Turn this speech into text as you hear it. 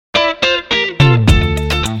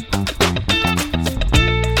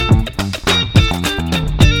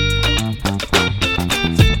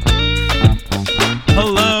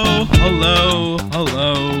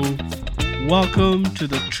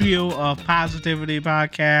Trio of Positivity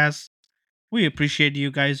podcast. We appreciate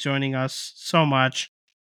you guys joining us so much.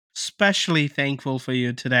 Especially thankful for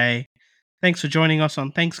you today. Thanks for joining us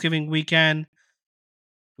on Thanksgiving weekend.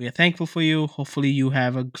 We are thankful for you. Hopefully you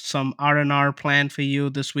have some R&R planned for you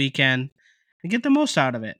this weekend and get the most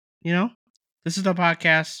out of it. This is the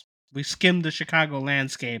podcast. We skim the Chicago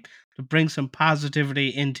landscape to bring some positivity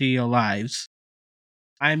into your lives.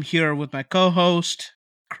 I'm here with my co-host,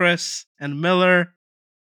 Chris and Miller.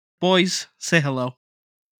 Boys, say hello.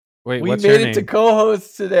 Wait, We what's made your it name? to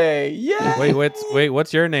co-host today. Yay!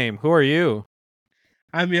 What's your name? Who are you?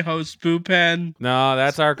 I'm your host, Boopen. No,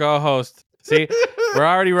 that's our co-host. See, we're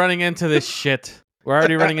already running into this shit.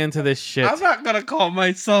 I'm not gonna call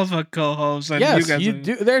myself a co-host. And Yes, you guys you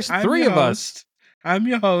do. There's three of us. I'm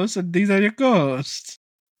your host, and these are your co-hosts.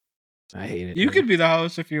 I hate it. You can be the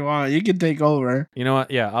host if you want. You can take over. You know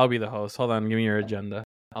what? Yeah, I'll be the host. Hold on, give me your agenda.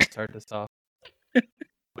 I'll start this off. All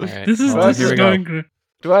right, This is going great.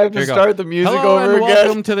 Do I have to start the music Hello over and again?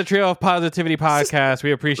 welcome to the Trio of Positivity podcast.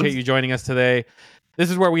 We appreciate you joining us today. This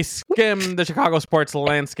is where we skim the Chicago sports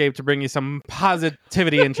landscape to bring you some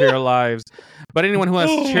positivity into your lives. But anyone who has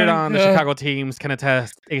cheered on the Chicago teams can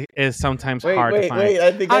attest it is sometimes hard to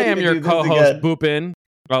find. I am your co-host, Boopin.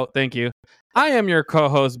 Oh, thank you. I am your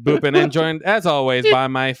co-host, Boopin, and joined, as always, by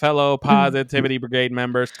my fellow Positivity Brigade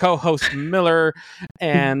members, co-host Miller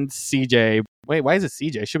and CJ. Wait, why is it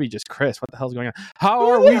CJ? It should be just Chris. What the hell's going on? How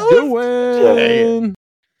are we doing?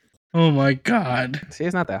 Oh my God. See,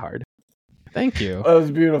 it's not that hard. Thank you. That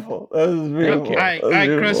was beautiful. All right,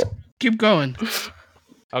 Chris, keep going.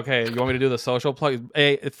 Okay, you want me to do the social plug?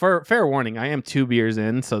 Hey, for fair warning, I am 2 beers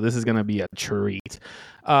in, so this is going to be a treat.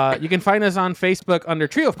 You can find us on Facebook under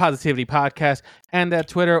Trio of Positivity Podcast and at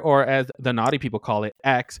Twitter, or as the naughty people call it,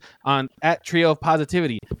 X, on at Trio of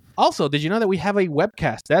Positivity. Also, did you know that we have a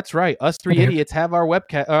webcast? That's right. Us three idiots have our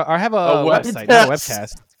webcast, or have a website, not a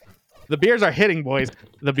webcast. The beers are hitting, boys.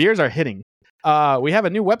 The beers are hitting. We have a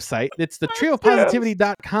new website. It's the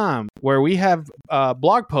trioofpositivity.com, where we have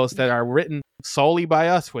blog posts that are written solely by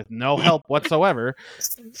us with no help whatsoever,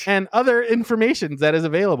 and other information that is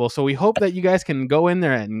available. So we hope that you guys can go in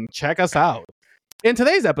there and check us out. In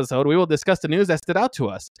today's episode, we will discuss the news that stood out to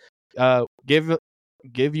us.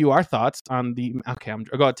 Give you our thoughts on the. Okay, I'm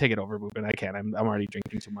go ahead, take it over, Boopin. I can't. I'm already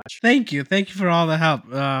drinking too much. Thank you for all the help.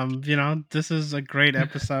 This is a great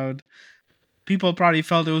episode. People probably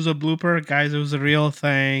felt it was a blooper. Guys, it was a real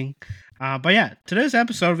thing. But yeah, today's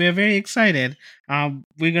episode, we are very excited.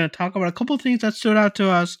 We're going to talk about a couple of things that stood out to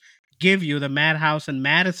us, give you the Madhouse and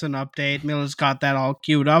Madison update. Miller's got that all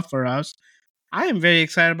queued up for us. I am very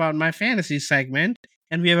excited about my fantasy segment,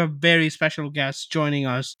 and we have a very special guest joining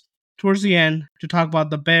us towards the end to talk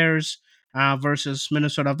about the Bears versus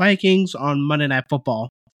Minnesota Vikings on Monday Night Football.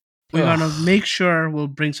 We're going to make sure we'll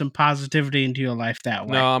bring some positivity into your life that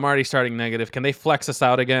way. No, I'm already starting negative. Can they flex us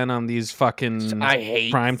out again on these fucking I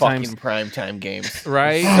hate primetime games.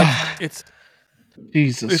 Right? It's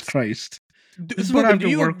Jesus Christ. This is what I have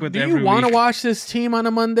to work with every week. Do you want to watch this team on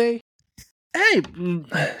a Monday? Hey,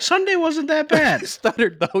 Sunday wasn't that bad. You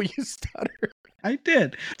stuttered, though. You stuttered. I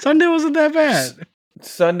did. Sunday wasn't that bad.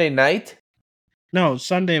 Sunday night? No,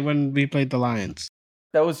 Sunday when we played the Lions.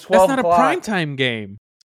 That was 12 That's not a primetime game.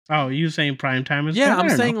 Oh, you saying prime time is Yeah, bad?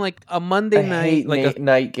 I'm saying like a Monday night, like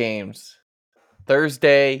night games.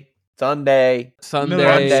 Thursday, Sunday, No,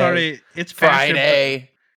 I'm sorry. It's past Friday.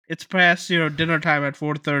 It's past dinner time at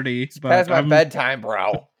 4:30. It's past my bedtime,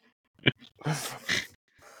 bro.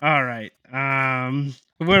 All right.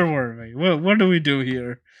 Where were we? What do we do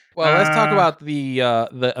here? Well, let's talk about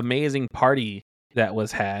the amazing party that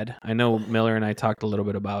was had. I know Miller and I talked a little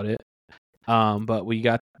bit about it. But we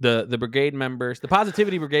got the brigade members, the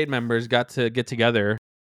Positivity Brigade members got to get together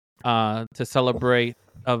to celebrate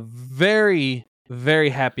a very, very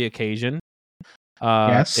happy occasion.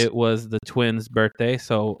 Yes. It was the twins' birthday,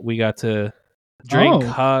 so we got to drink,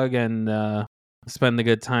 hug, and spend a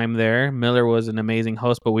good time there. Miller was an amazing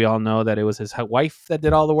host, but we all know that it was his wife that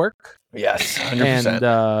did all the work. Yes, 100%.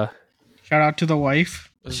 And shout out to the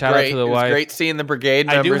wife. Shout out to the wife. It was great seeing the brigade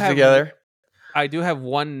members together. I do have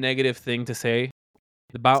one negative thing to say.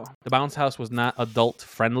 The bounce house was not adult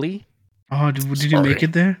friendly. Oh, did you make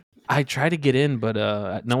it there? I tried to get in, but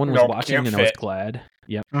no one was watching, and I was glad.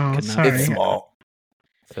 Yep. Oh, sorry. It's small.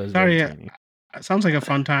 Sorry. Sounds like a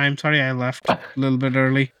fun time. Sorry I left a little bit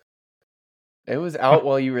early. It was out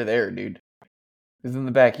while you were there, dude. It was in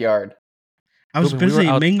the backyard. I was busy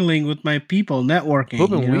mingling with my people, networking.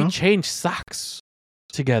 Ruben, we changed socks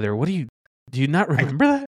together. Do you not remember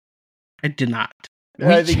that? I did not.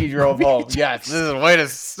 I think he drove home. Yes, this is a way to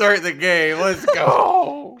start the game. Let's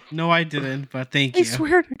go. No, I didn't, but thank I you.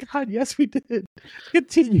 swear to God, yes, we did.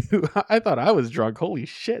 Continue. I thought I was drunk. Holy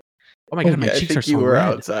shit. Oh my God, my Yeah, I cheeks are think you so were red.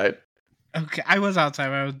 outside. Okay, I was outside.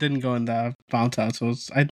 I didn't go in the bounce house. So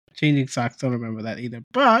I changing socks. Don't remember that either.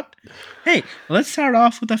 But hey, let's start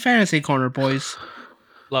off with the fantasy corner, boys.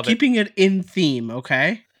 Love it. Keeping it in theme,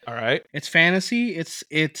 okay? All right. It's fantasy. It's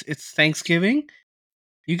Thanksgiving.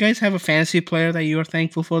 You guys have a fantasy player that you are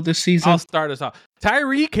thankful for this season? I'll start us off.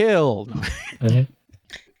 Tyreek Hill.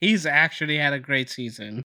 He's actually had a great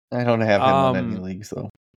season. I don't have him on any leagues though.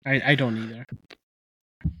 I don't either.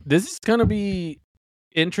 This is gonna be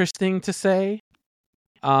interesting to say.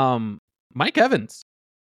 Mike Evans.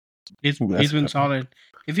 He's that's been good. solid.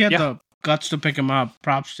 If you had Yeah. the guts to pick him up,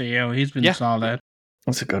 props to you. He's been Yeah. solid.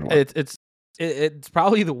 That's a good one. It's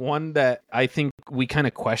probably the one that I think we kind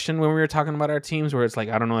of questioned when we were talking about our teams, where it's like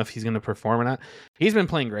I don't know if he's going to perform or not. He's been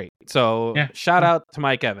playing great, so Yeah. shout out to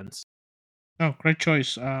Mike Evans. Oh, great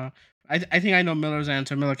choice. I think I know Miller's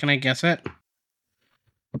answer. Miller, can I guess it?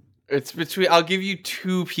 It's between. I'll give you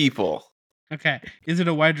two people. Okay. Is it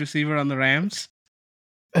a wide receiver on the Rams?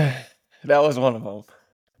 That was one of them.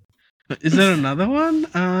 Is there another one?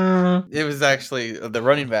 It was actually the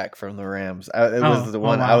running back from the Rams. It was the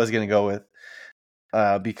one I wow. was going to go with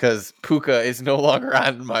because Puka is no longer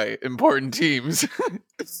on my important teams.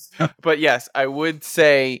 But yes, I would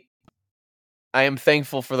say I am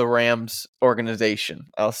thankful for the Rams organization.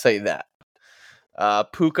 I'll say that.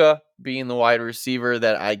 Puka being the wide receiver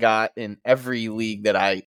that I got in every league that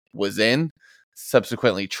I was in,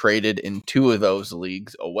 subsequently traded in 2 of those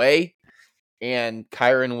leagues away. And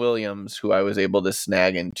Kyron Williams, who I was able to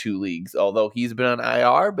snag in 2 leagues, although he's been on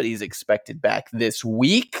IR, but he's expected back this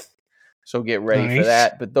week. So get ready for Nice.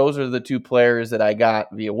 that. But those are the 2 players that I got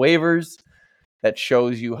via waivers. That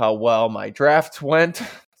shows you how well my draft went.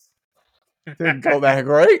 Didn't go that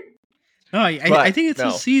great. No, I think it's no.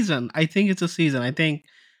 a season. I think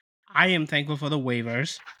I am thankful for the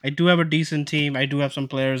waivers. I do have a decent team. I do have some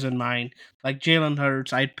players in mind. Like Jalen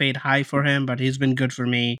Hurts, I paid high for him, but he's been good for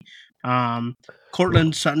me.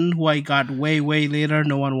 Cortland Sutton, who I got way later,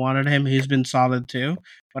 no one wanted him. He's been solid too.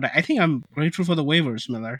 But I think I'm grateful for the waivers,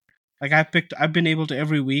 Miller. Like I've been able to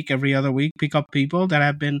every other week, pick up people that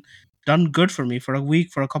have been done good for me for a week,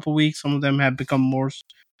 for a couple weeks. Some of them have become more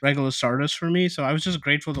regular starters for me. So I was just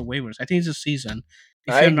grateful for the waivers. I think it's a season.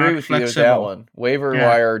 If I you're agree not with you with flexible, that one. Waiver Yeah.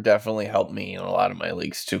 wire definitely helped me in a lot of my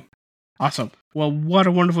leagues too. Awesome. Well, what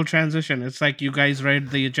a wonderful transition. It's like you guys read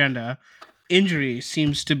the agenda. Injury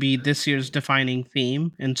seems to be this year's defining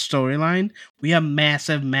theme and storyline. We have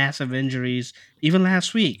massive injuries, even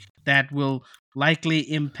last week, that will likely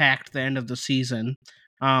impact the end of the season.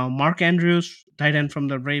 Mark Andrews, tight end from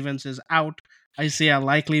the Ravens, is out. Isaiah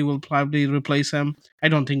likely will probably replace him. I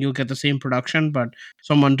don't think you'll get the same production, but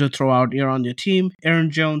someone to throw out here on your team. Aaron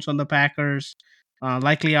Jones on the Packers,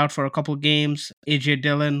 likely out for a couple games. AJ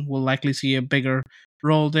Dillon will likely see a bigger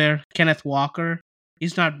role there. Kenneth Walker,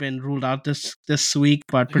 he's not been ruled out this week,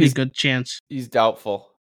 but pretty good chance. He's doubtful.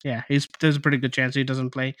 Yeah, there's a pretty good chance he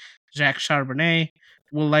doesn't play. Jack Charbonnet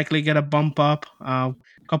will likely get a bump up. A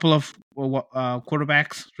couple of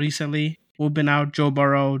quarterbacks recently who've been out. Joe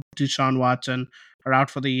Burrow, Deshaun Watson are out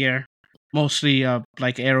for the year. Mostly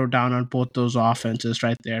like arrow down on both those offenses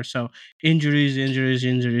right there. So injuries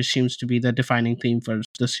seems to be the defining theme for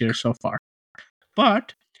this year so far.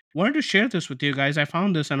 But wanted to share this with you guys. I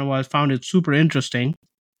found this and I found it super interesting.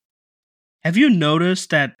 Have you noticed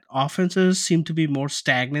that offenses seem to be more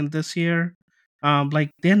stagnant this year? Like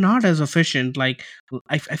they're not as efficient. Like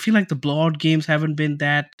I feel like the blowout games haven't been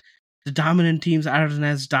that. The dominant teams aren't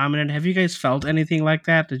as dominant. Have you guys felt anything like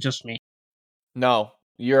that? It's just me. No,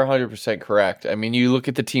 you're 100% correct. I mean, you look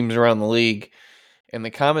at the teams around the league, and the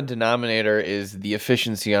common denominator is the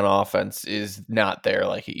efficiency on offense is not there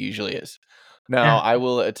like it usually is. Now, Yeah. I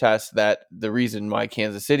will attest that the reason why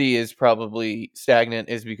Kansas City is probably stagnant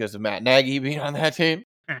is because of Matt Nagy being on that team.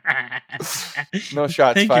 No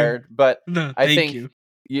shots Thank fired, you. but No, I thank think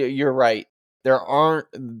you. you're right. There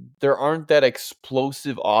aren't that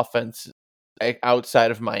explosive offense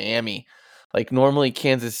outside of Miami. Like normally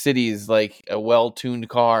Kansas City is like a well-tuned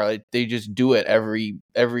car. Like they just do it every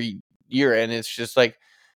year, and it's just like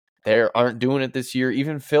they aren't doing it this year.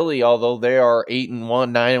 Even Philly, although they are 8-1,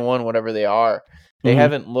 9-1, whatever they are, they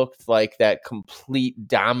haven't looked like that complete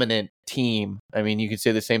dominant team. I mean, you could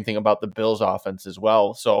say the same thing about the Bills offense as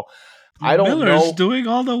well. So I don't Miller's know. doing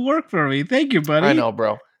all the work for me. Thank you, buddy. I know,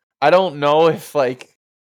 bro. I don't know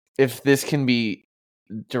if this can be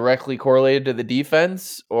directly correlated to the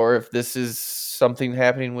defense or if this is something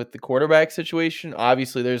happening with the quarterback situation.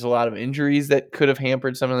 Obviously, there's a lot of injuries that could have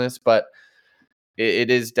hampered some of this, but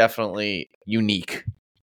it is definitely unique.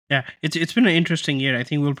 Yeah, it's been an interesting year. I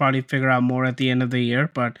think we'll probably figure out more at the end of the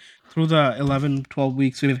year, but through the 11, 12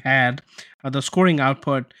 weeks we've had, the scoring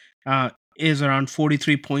output is around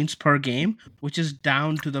 43 points per game, which is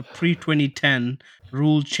down to the pre-2010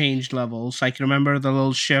 rule change levels. Like, remember the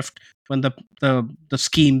little shift when the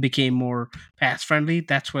scheme became more pass friendly?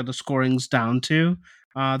 That's where the scoring's down to.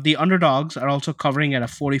 The underdogs are also covering at a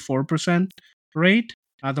 44% rate,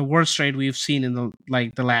 the worst rate we've seen in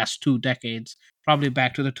the last 2 decades, probably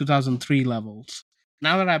back to the 2003 levels.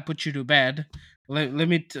 Now that I put you to bed,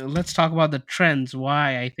 let's talk about the trends.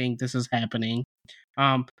 Why I think this is happening.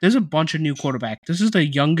 There's a bunch of new quarterbacks. This is the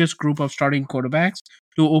youngest group of starting quarterbacks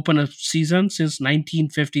to open a season since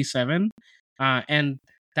 1957, and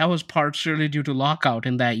that was partially due to lockout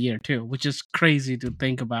in that year too, which is crazy to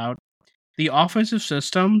think about. The offensive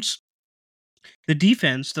systems, the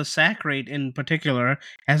defense, the sack rate in particular,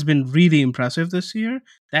 has been really impressive this year.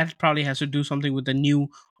 That probably has to do something with the new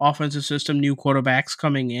offensive system, new quarterbacks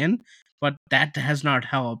coming in, but that has not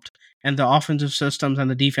helped. And the offensive systems and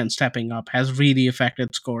the defense stepping up has really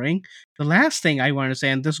affected scoring. The last thing I want to say,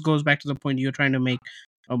 and this goes back to the point you're trying to make,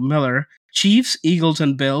 Miller, Chiefs, Eagles,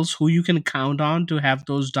 and Bills, who you can count on to have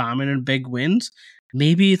those dominant big wins.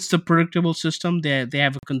 Maybe it's the predictable system. They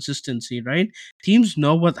have a consistency, right? Teams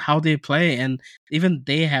know how they play, and even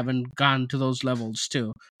they haven't gone to those levels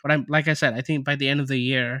too. But I'm like I said, I think by the end of the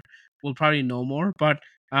year we'll probably know more. But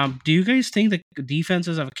do you guys think the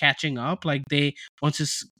defenses are catching up? Like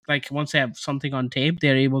once they have something on tape,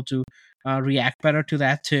 they're able to react better to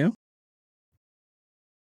that too.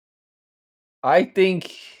 I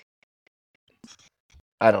think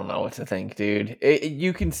I don't know what to think, dude.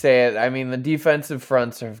 You can say it. I mean, the defensive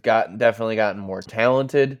fronts have definitely gotten more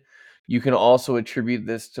talented. You can also attribute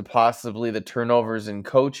this to possibly the turnovers in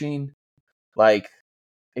coaching. Like,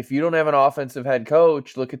 if you don't have an offensive head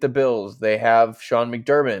coach, look at the Bills. They have Sean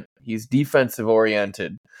McDermott. He's defensive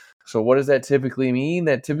oriented. So what does that typically mean?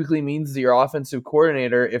 That typically means that your offensive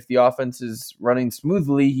coordinator, if the offense is running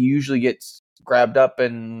smoothly, he usually gets grabbed up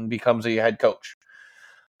and becomes a head coach.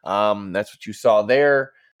 That's what you saw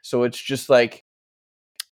there. So it's just like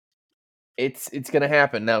it's going to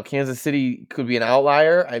happen. Now, Kansas City could be an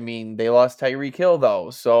outlier. I mean, they lost Tyreek Hill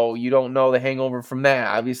though, so you don't know the hangover from that.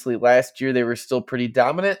 Obviously, last year they were still pretty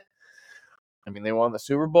dominant. I mean, they won the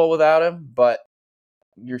Super Bowl without him, but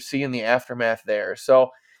you're seeing the aftermath there. So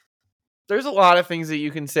there's a lot of things that you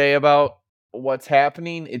can say about what's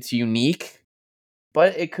happening. It's unique,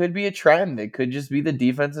 but it could be a trend. It could just be the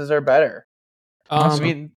defenses are better. I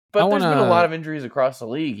mean, but there's been a lot of injuries across the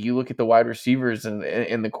league. You look at the wide receivers and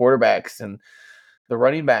the quarterbacks and the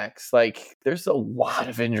running backs. Like, there's a lot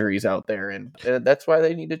of injuries out there, and that's why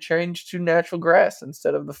they need to change to natural grass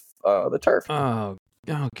instead of the turf. Oh,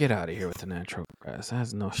 get out of here with the natural grass. That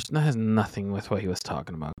has nothing with what he was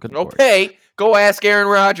talking about. Good Okay, Lord. go ask Aaron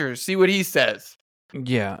Rodgers. See what he says.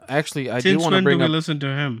 Yeah, actually, I Since do want to when bring do we up listen to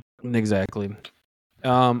him? exactly.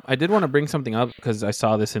 I did want to bring something up because I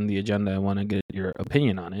saw this in the agenda. I want to get your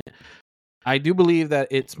opinion on it. I do believe that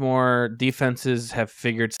it's more defenses have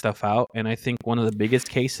figured stuff out, and I think one of the biggest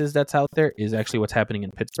cases that's out there is actually what's happening in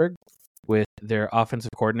Pittsburgh with their offensive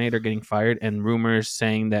coordinator getting fired and rumors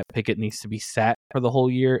saying that Pickett needs to be sat for the whole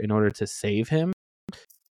year in order to save him.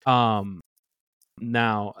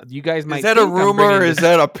 Now you guys might is that a rumor? Or is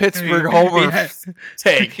that a Pittsburgh homer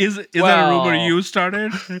take? Is that a rumor you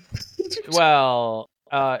started? Well,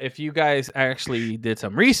 if you guys actually did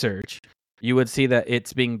some research, you would see that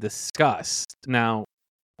it's being discussed. Now,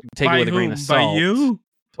 take it with a grain of salt. By you?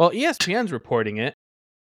 Well, ESPN's reporting it.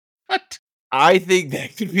 What? I think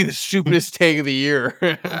that could be the stupidest take of the year.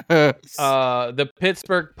 The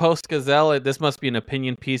Pittsburgh Post-Gazelle, this must be an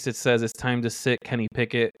opinion piece. It says it's time to sit Kenny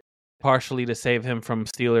Pickett, partially to save him from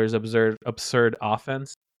Steelers' absurd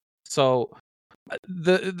offense. So,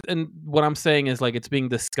 and what I'm saying is, like, it's being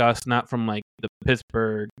discussed not from like the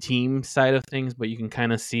Pittsburgh team side of things, but you can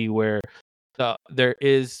kind of see where there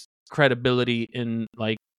is credibility in,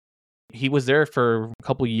 like, he was there for a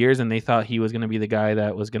couple years and they thought he was going to be the guy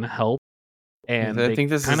that was going to help. And I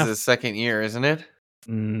think this is his second year, isn't it?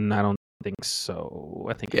 I don't think so.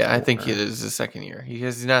 I think I think it is his second year.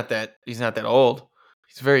 He's not that old.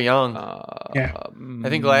 He's very young. Yeah. I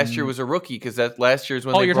think last year was a rookie because that last year is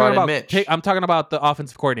when they you're brought talking in about Mitch. I'm talking about the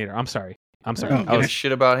offensive coordinator. I'm sorry. I was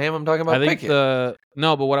shit about him. I'm talking about Pickett.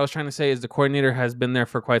 But what I was trying to say is the coordinator has been there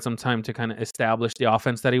for quite some time to kind of establish the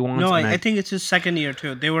offense that he wants. No, I think it's his second year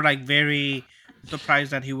too. They were like very surprised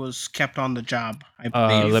that he was kept on the job. I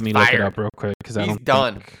believe. Let me look it up real quick because I don't. He's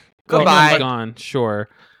done. Think... Goodbye. He's gone. Sure.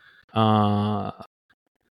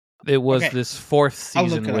 It was this fourth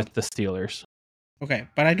season with the Steelers. Okay,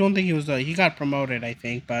 but I don't think he was he got promoted, I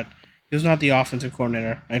think, but he was not the offensive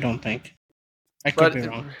coordinator, I don't think. I could But be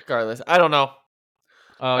wrong. regardless, I don't know.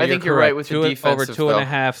 Oh, I you're think you're right correct. with the Over defensive,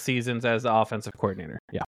 2.5 seasons as the offensive coordinator.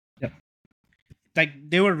 Yeah. Yep. Like,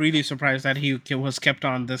 they were really surprised that he was kept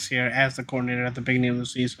on this year as the coordinator at the beginning of the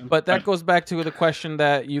season. But that goes back to the question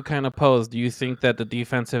that you kind of posed. Do you think that the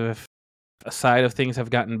defensive side of things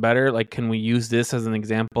have gotten better? Like, can we use this as an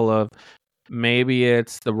example of maybe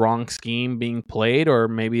it's the wrong scheme being played, or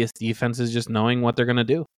maybe it's defenses just knowing what they're going to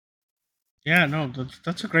do? Yeah, no,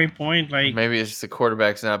 that's a great point. Like, maybe it's just the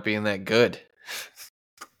quarterback's not being that good.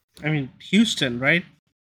 I mean, Houston, right?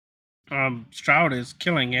 Stroud is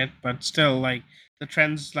killing it, but still, like, the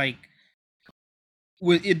trends, like,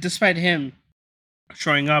 despite him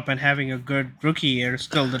showing up and having a good rookie year,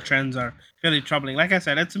 still the trends are fairly troubling. Like I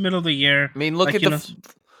said, it's the middle of the year. I mean, look like,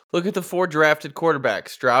 at the 4 drafted quarterbacks.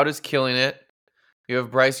 Stroud is killing it. You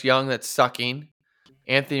have Bryce Young that's sucking.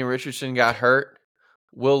 Anthony Richardson got hurt.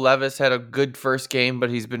 Will Levis had a good first game, but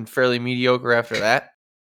he's been fairly mediocre after that.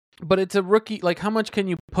 But it's a rookie. Like, how much can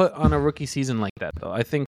you put on a rookie season like that, though? I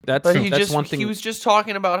think that's one thing. He was just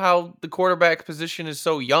talking about how the quarterback position is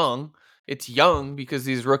so young. It's young because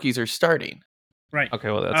these rookies are starting. Right.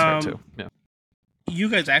 Okay, well, that's fair, too. Yeah. You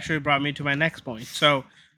guys actually brought me to my next point. So,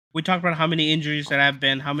 we talked about how many injuries have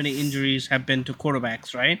been to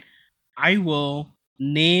quarterbacks, right? I will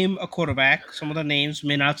name a quarterback. Some of the names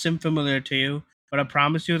may not seem familiar to you, but I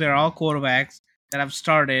promise you they're all quarterbacks that have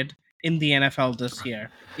started in the NFL this year.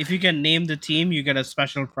 If you can name the team, you get a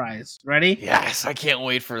special prize. Ready? Yes, I can't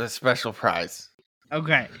wait for the special prize.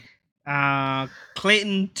 Okay.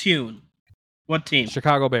 Clayton Tune. What team?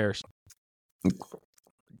 Chicago Bears.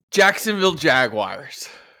 Jacksonville Jaguars.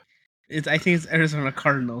 I think it's Arizona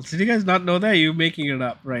Cardinals. Did you guys not know that? You're making it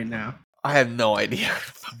up right now. I have no idea.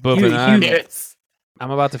 I'm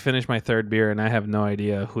about to finish my third beer, and I have no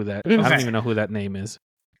idea who that. I don't even know who that name is.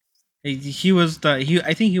 I think he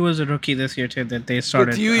was a rookie this year too. That they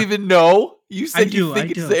started. But do you even know? You said you think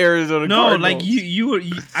it's the Arizona Cardinals. No, like you.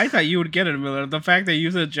 I thought you would get it, Miller. The fact that you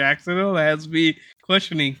said Jacksonville has me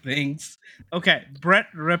questioning things. Okay, Brett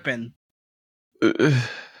Rippon.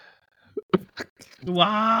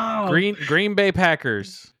 Wow. Green Bay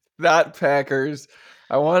Packers. Not Packers.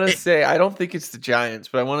 I want to say I don't think it's the Giants,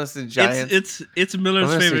 but I want to say Giants. It's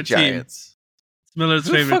Miller's favorite team. It's Miller's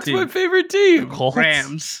favorite team. What's my favorite team? Colts?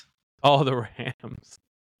 Rams. Oh, the Rams.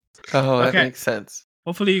 Oh, that makes sense.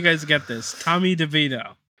 Hopefully you guys get this. Tommy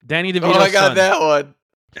DeVito. Danny DeVito's son. Oh, I got that one.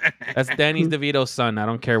 That's Danny DeVito's son. I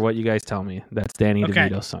don't care what you guys tell me. That's Danny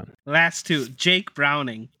DeVito's son. Last two. Jake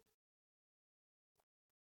Browning.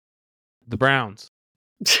 The Browns.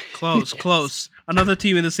 Close, close. Another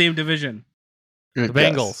team in the same division. The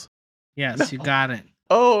Bengals. Yes, you got it.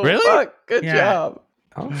 Oh, really? Fuck. Good job.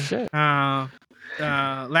 Oh, shit.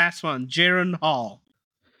 Last one. Jaron Hall.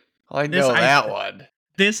 I know that one.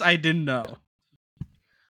 This I didn't know.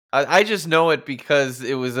 I just know it because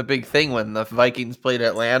it was a big thing when the Vikings played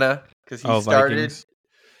Atlanta because he started Vikings.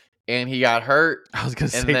 And he got hurt. I was gonna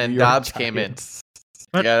say, and then Dobbs came in.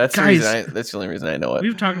 But yeah, that's guys, that's the only reason I know it.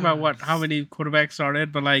 We've talked about how many quarterbacks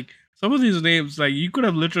started, but like some of these names, like you could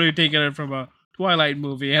have literally taken it from a Twilight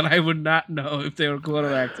movie, and I would not know if they were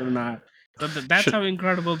quarterbacks or not. So that's how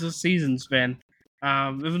incredible this season's been.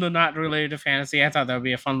 Even though not related to fantasy, I thought that would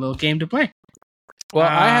be a fun little game to play. Well,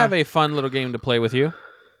 I have a fun little game to play with you.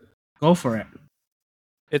 Go for it.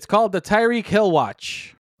 It's called the Tyreek Hill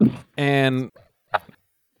Watch. And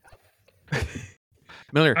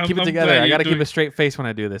Miller, keep it together. I got to keep a straight face when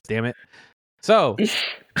I do this, damn it. So,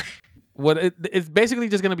 it's basically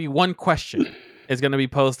just going to be one question. It's going to be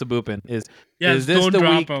posed to Boopin. Is this don't the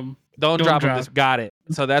drop week? Them. Don't drop them. Just got it.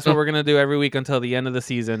 So that's what we're going to do every week until the end of the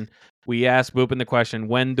season. We ask Boopin the question,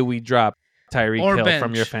 when do we drop Tyreek Hill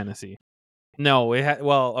from your fantasy? No,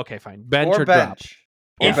 well, okay, fine. Bench or drop.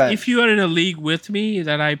 If you are in a league with me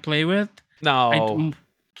that I play with,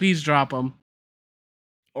 please drop him.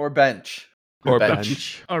 Or bench. Or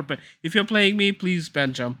bench. If you're playing me, please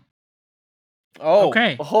bench him. Oh,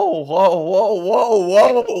 okay. Whoa!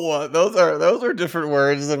 Those are different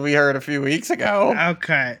words than we heard a few weeks ago.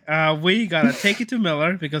 Okay, we gotta take it to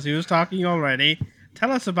Miller because he was talking already.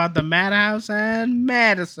 Tell us about the Madhouse and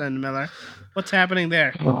Madison, Miller. What's happening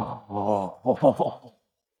there?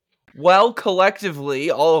 Well, collectively,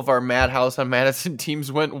 all of our Madhouse and Madison teams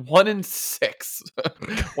went 1-6,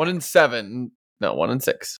 1-7. No,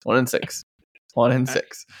 1-6, 1-6.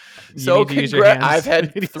 1-6. So congrats! I've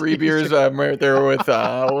had 3 beers. I'm right there with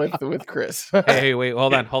Chris. Hey, wait,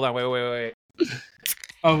 hold on, wait.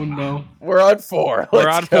 Oh no, we're on 4. We're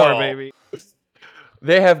on 4, baby.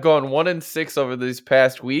 They have gone 1-6 over this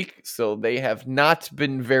past week, so they have not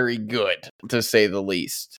been very good, to say the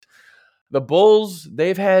least. The Bulls,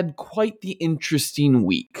 they've had quite the interesting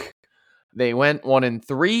week. They went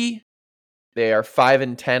 1-3. They are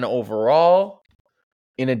 5-10 overall.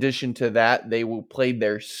 In addition to that, they will play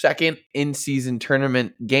their second in-season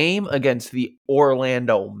tournament game against the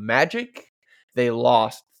Orlando Magic. They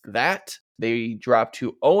lost that. They dropped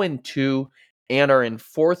to 0-2 and are in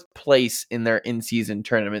fourth place in their in-season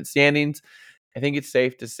tournament standings. I think it's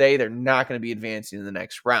safe to say they're not going to be advancing in the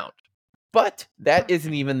next round. But that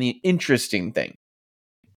isn't even the interesting thing.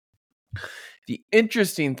 The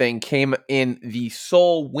interesting thing came in the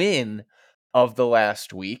sole win of the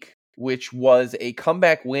last week, which was a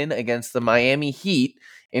comeback win against the Miami Heat,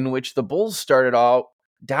 in which the Bulls started out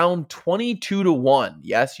down 22-1.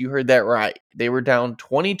 Yes, you heard that right. They were down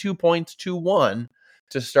 22 points to 1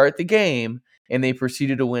 to start the game, and they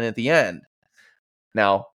proceeded to win at the end.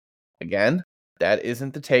 Now, again, that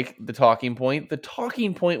isn't the talking point. The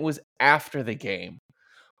talking point was after the game,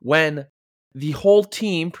 when the whole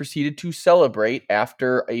team proceeded to celebrate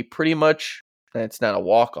after a pretty much, it's not a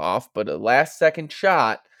walk-off, but a last-second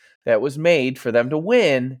shot that was made for them to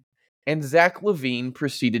win, and Zach LaVine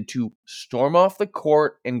proceeded to storm off the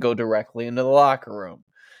court and go directly into the locker room.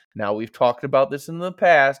 Now, we've talked about this in the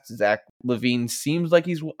past. Zach LaVine seems like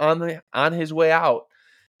he's on his way out.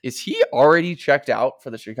 Is he already checked out for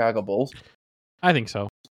the Chicago Bulls? I think so.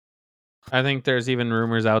 I think there's even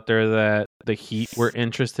rumors out there that the Heat were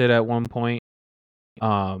interested at one point.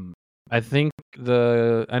 I think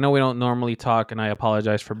I know we don't normally talk, and I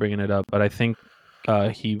apologize for bringing it up, but I think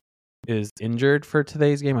he is injured for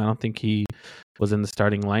today's game. I don't think he was in the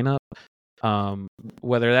starting lineup.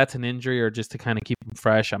 Whether that's an injury or just to kind of keep him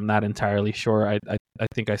fresh, I'm not entirely sure. I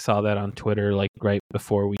think I saw that on Twitter like right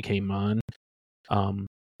before we came on,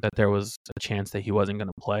 that there was a chance that he wasn't going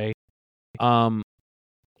to play.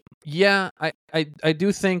 Yeah, I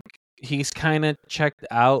do think he's kind of checked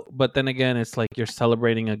out, but then again, it's like you're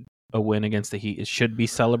celebrating a win against the Heat. It should be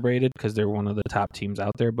celebrated because they're one of the top teams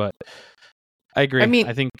out there. But I agree.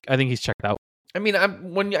 I think he's checked out. I mean,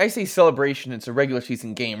 when I say celebration, it's a regular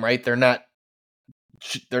season game, right? They're not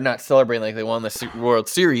celebrating like they won the World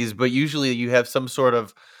Series, but usually you have some sort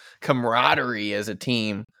of camaraderie as a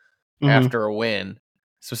team after a win,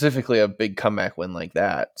 specifically a big comeback win like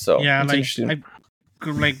that. So yeah, it's interesting.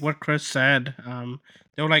 Like what Chris said,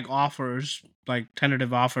 there were like offers, like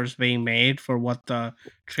tentative offers being made for what the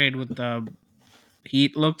trade with the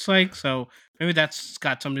Heat looks like. So maybe that's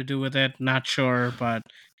got something to do with it. Not sure, but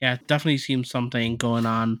yeah, it definitely seems something going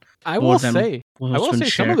on. I will say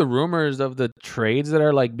some of the rumors of the trades that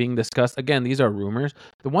are like being discussed. Again, these are rumors.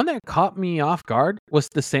 The one that caught me off guard was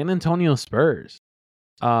the San Antonio Spurs.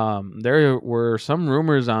 There were some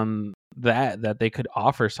rumors on that they could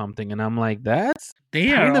offer something, and I'm like, that's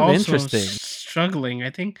kind of interesting. Struggling.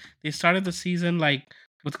 I think they started the season like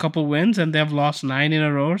with a couple wins, and they've lost 9 in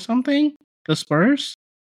a row or something. The Spurs.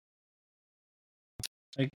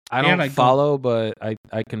 Like I don't follow, but I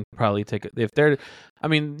can probably take it if they're. I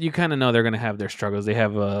mean, you kind of know they're gonna have their struggles. They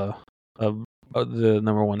have the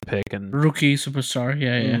number 1 pick and rookie superstar.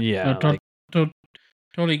 Yeah. No,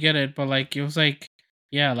 totally get it, but like it was like.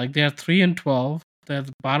 Yeah, like they're 3-12. They're at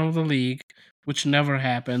the bottom of the league, which never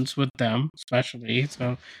happens with them, especially.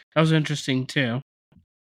 So that was interesting too.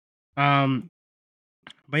 But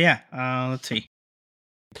yeah, let's see.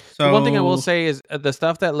 So the one thing I will say is the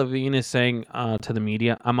stuff that LaVine is saying to the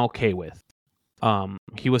media, I'm okay with.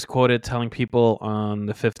 He was quoted telling people on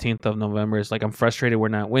the 15th of November, "It's like I'm frustrated we're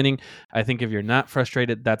not winning. I think if you're not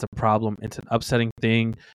frustrated, that's a problem. It's an upsetting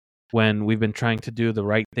thing." When we've been trying to do the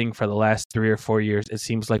right thing for the last 3 or 4 years, it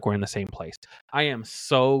seems like we're in the same place. I am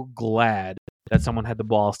so glad that someone had the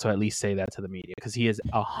balls to at least say that to the media because he is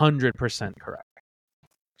 100% correct.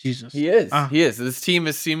 Jesus, he is. He is. This team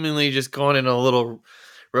is seemingly just going in a little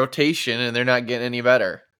rotation, and they're not getting any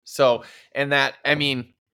better. So, and that, I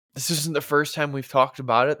mean, this isn't the first time we've talked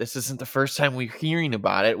about it. This isn't the first time we're hearing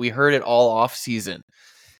about it. We heard it all off season,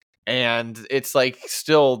 and it's like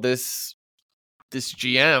still this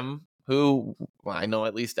GM who, well, I know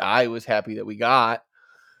at least I was happy that we got,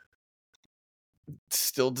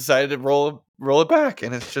 still decided to roll it back,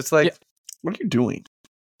 and it's just like, what are you doing?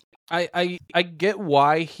 I get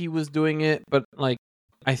why he was doing it, but like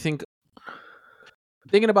I think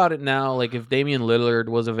thinking about it now, like if Damian Lillard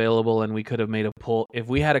was available and we could have made a pull, if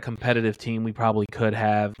we had a competitive team, we probably could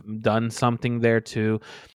have done something there too.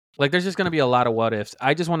 Like there's just going to be a lot of what ifs.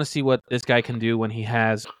 I just want to see what this guy can do when he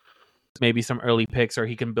has maybe some early picks or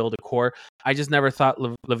he can build a core. I just never thought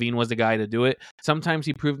LaVine was the guy to do it. Sometimes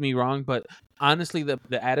he proved me wrong, but honestly, the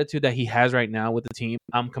attitude that he has right now with the team,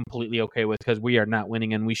 I'm completely okay with, because we are not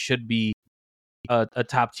winning, and we should be a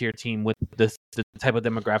top tier team with the type of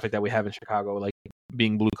demographic that we have in Chicago, like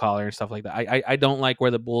being blue collar and stuff like that. I don't like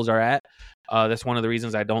where the Bulls are at. That's one of the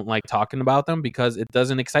reasons I don't like talking about them, because it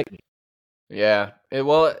doesn't excite me. Yeah.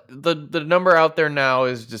 The number out there now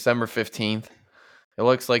is December 15th. It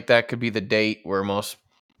looks like that could be the date where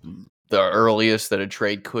the earliest that a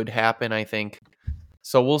trade could happen, I think.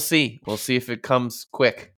 So we'll see. We'll see if it comes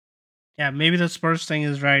quick. Yeah, maybe the Spurs thing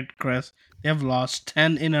is right, Chris. They have lost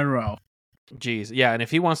 10 in a row. Jeez, yeah, and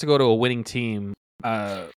if he wants to go to a winning team,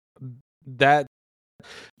 that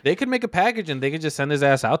they could make a package and they could just send his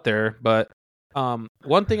ass out there. But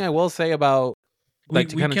one thing I will say about, like,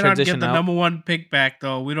 to We kind of cannot get transition the out, number one pick back,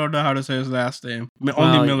 though. We don't know how to say his last name. Only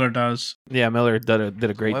Well, Miller does. yeah, Miller did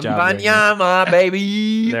a great job. doing that. Wembanyama,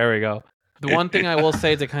 baby. There we go. The one thing I will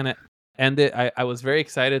say to kind of end it, I was very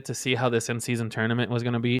excited to see how this in-season tournament was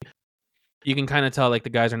going to be. You can kind of tell, like, the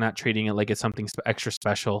guys are not treating it like it's something extra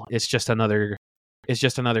special. It's just another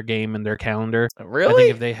game in their calendar. Really? I think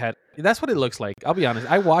if they had, that's what it looks like. I'll be honest.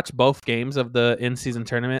 I watched both games of the in-season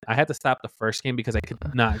tournament. I had to stop the first game because I could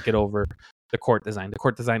not get over the court design. The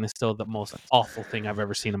court design is still the most awful thing I've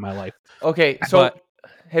ever seen in my life. Okay, so But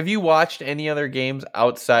have you watched any other games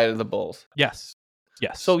outside of the Bulls? yes.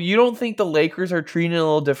 So you don't think the Lakers are treating it a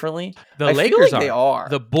little differently? The I Lakers feel like they are.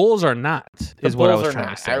 The Bulls are not. Is what I was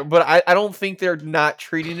trying to say. But I don't think they're not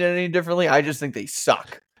treating it any differently. I just think they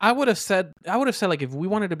suck. I would have said like, if we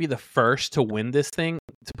wanted to be the first to win this thing,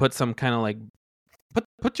 to put some kind of like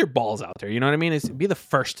put your balls out there. You know what I mean? It's be the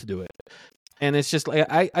first to do it. And it's just like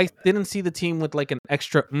I didn't see the team with like an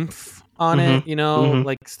extra oomph on it, you know,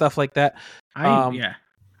 like stuff like that. I think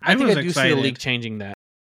was I do see the league changing that.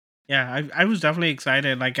 Yeah, I was definitely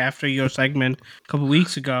excited. Like, after your segment a couple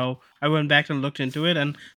weeks ago, I went back and looked into it,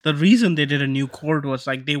 and the reason they did a new court was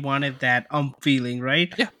like they wanted that feeling,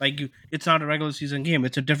 right? Yeah. Like, it's not a regular season game;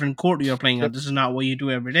 it's a different court you're playing on. This is not what you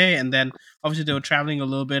do every day. And then obviously they were traveling a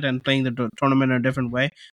little bit and playing the tournament in a different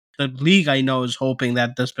way. The league, I know, is hoping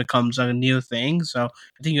that this becomes a new thing. So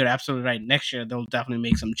I think you're absolutely right. Next year they'll definitely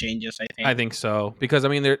make some changes. I think so, because I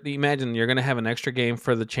mean, imagine you're going to have an extra game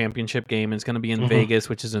for the championship game. It's going to be in Vegas,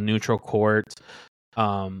 which is a neutral court.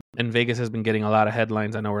 And Vegas has been getting a lot of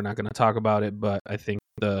headlines. I know we're not going to talk about it, but I think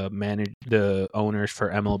the owners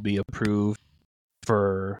for MLB approved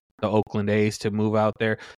for the Oakland A's to move out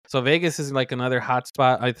there. So Vegas is like another hot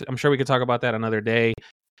spot. I'm sure we could talk about that another day.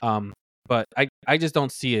 But I just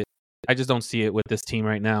don't see it. I just don't see it with this team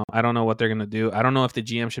right now. I don't know what they're going to do. I don't know if the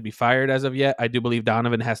GM should be fired as of yet. I do believe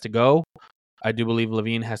Donovan has to go. I do believe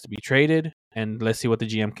Levine has to be traded. And let's see what the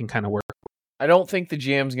GM can kind of work. I don't think the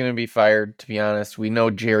GM's going to be fired, to be honest. We know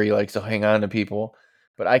Jerry likes to hang on to people.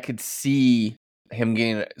 But I could see him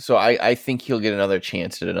getting... So I think he'll get another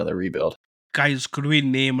chance at another rebuild. Guys, could we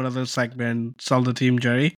name another segment, Sell the Team,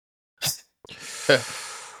 Jerry?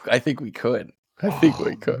 I think we could.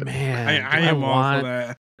 We could. Man, I am all for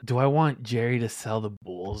that. Do I want Jerry to sell the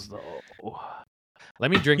Bulls, though? Let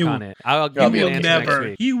me drink on it. I'll give be you okay. an answer next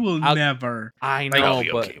week. He will never. I know, I'll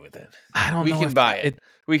be but okay with it. I don't know. We can buy it.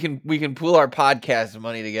 We can pool our podcast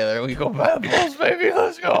money together and we go buy the Bulls, baby.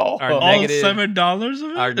 Let's go. All $7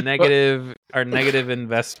 of it? Our negative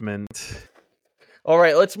investment. All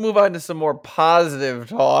right, let's move on to some more positive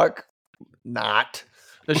talk. Not.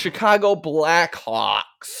 The Chicago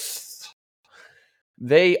Blackhawks.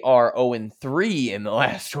 They are 0-3 in the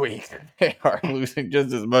last week. They are losing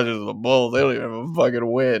just as much as the Bulls. They don't even have a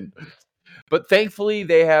fucking win. But thankfully,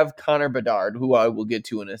 they have Connor Bedard, who I will get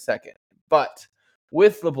to in a second. But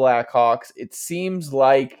with the Blackhawks, it seems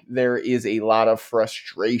like there is a lot of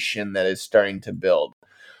frustration that is starting to build.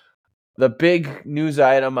 The big news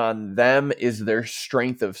item on them is their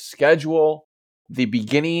strength of schedule. The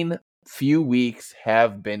beginning few weeks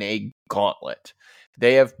have been a gauntlet.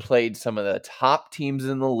 They have played some of the top teams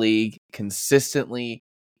in the league consistently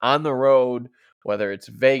on the road, whether it's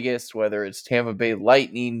Vegas, whether it's Tampa Bay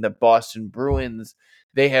Lightning, the Boston Bruins.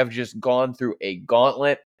 They have just gone through a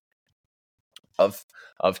gauntlet of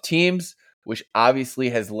teams, which obviously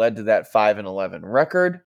has led to that 5-11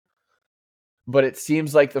 record. But it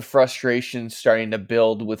seems like the frustration is starting to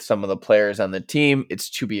build with some of the players on the team. It's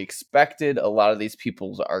to be expected. A lot of these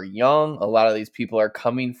people are young. A lot of these people are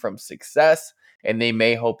coming from success, and they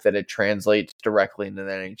may hope that it translates directly into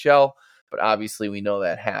the NHL. But obviously, we know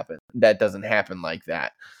that doesn't happen like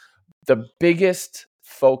that. The biggest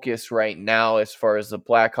focus right now, as far as the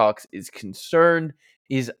Blackhawks is concerned,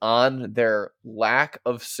 is on their lack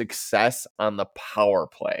of success on the power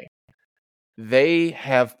play. they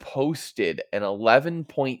have posted an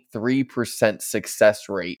 11.3% success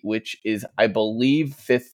rate, which is, I believe,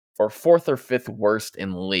 fourth or fifth worst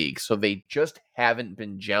in the league. So they just haven't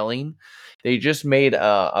been gelling. They just made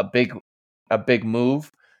a big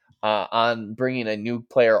move on bringing a new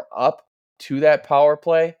player up to that power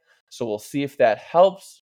play. So we'll see if that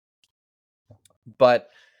helps. But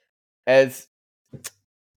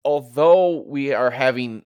although we are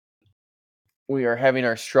having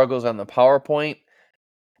our struggles on the PowerPoint,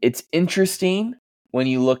 it's interesting when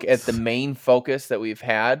you look at the main focus that we've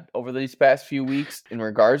had over these past few weeks in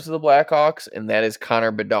regards to the Blackhawks, and that is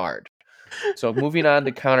Connor Bedard. So moving on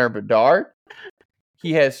to Connor Bedard,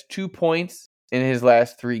 he has 2 points in his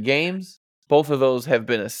last 3 games. Both of those have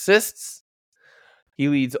been assists. He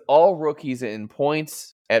leads all rookies in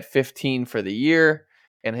points at 15 for the year,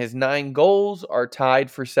 and his 9 goals are tied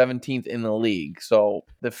for 17th in the league. So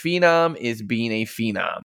the phenom is being a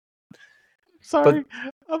phenom.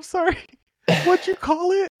 I'm sorry. What'd you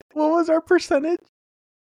call it? What was our percentage?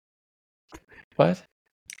 What?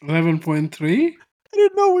 11.3? I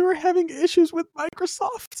didn't know we were having issues with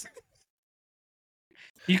Microsoft.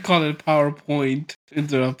 You call it PowerPoint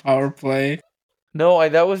instead of power play. No,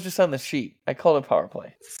 that was just on the sheet. I called it power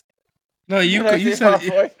play. No, you say said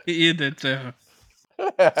PowerPoint? you did too.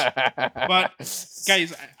 But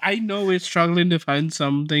guys, I know we're struggling to find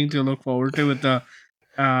something to look forward to with the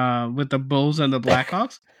Bulls and the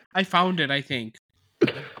Blackhawks. I found it, I think.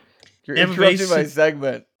 You're They have a very interrupting my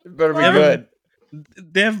segment. It better be They have a- good.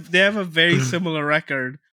 They have a very similar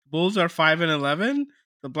record. Bulls are 5-11.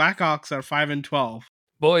 The Blackhawks are 5-12.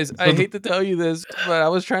 Boys, I hate to tell you this, but I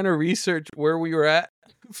was trying to research where we were at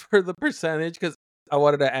for the percentage because I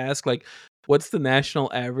wanted to ask, like, what's the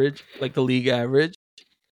national average, like the league average?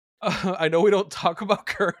 I know we don't talk about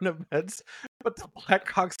current events, but the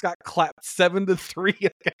Blackhawks got clapped 7-3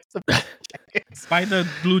 against the Blue Jackets. By the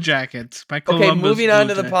Blue Jackets. By Okay, Columbus moving Blue on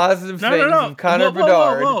to the Jackets. positive things No. of Connor Whoa,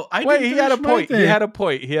 Bedard. I Wait, didn't he had a finish my point. thing. He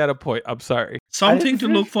had a point. I'm sorry. Something to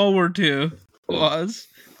finish. look forward to was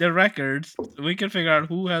their records. We can figure out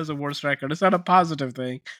who has the worst record. It's not a positive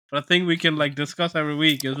thing, but a thing we can discuss every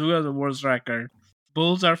week is who has the worst record.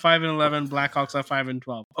 Bulls are 5-11. Blackhawks are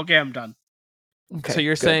 5-12. Okay, I'm done. Okay, So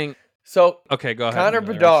you're good. saying, So okay, go ahead. Connor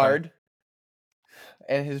Miller, I'm sorry. Bedard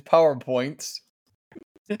and his PowerPoints.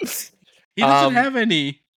 He doesn't have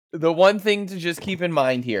any. The one thing to just keep in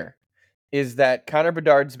mind here is that Connor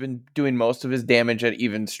Bedard's been doing most of his damage at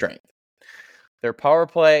even strength. Their power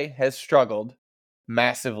play has struggled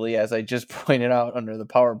massively, as I just pointed out under the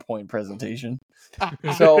PowerPoint presentation.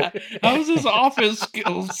 So how's his office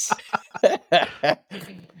skills? I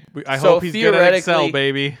hope he's good at Excel,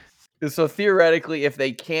 baby. So theoretically, if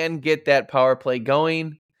they can get that power play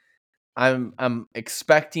going, I'm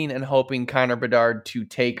expecting and hoping Connor Bedard to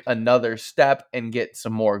take another step and get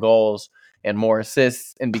some more goals and more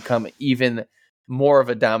assists and become even more of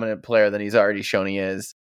a dominant player than he's already shown he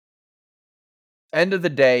is. End of the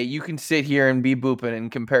day, you can sit here and be booping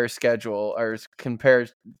and compare schedule or compare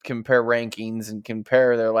rankings and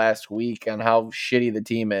compare their last week on how shitty the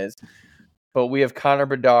team is. But we have Connor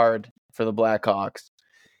Bedard for the Blackhawks.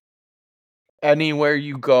 Anywhere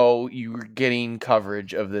you go, you're getting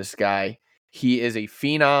coverage of this guy. He is a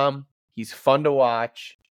phenom. He's fun to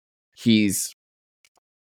watch. Just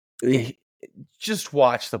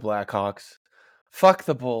watch the Blackhawks. Fuck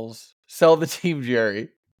the Bulls. Sell the team, Jerry.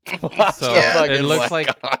 So it looks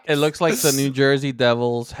like the New Jersey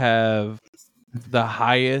Devils have the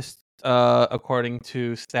highest, according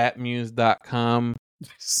to statmuse.com.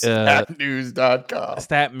 Statnews.com.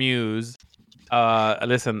 Statmuse.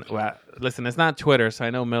 Listen, it's not Twitter, so I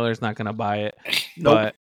know Miller's not going to buy it. Nope.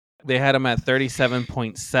 But they had him at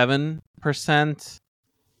 37.7%.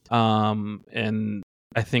 And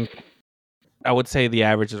I think I would say the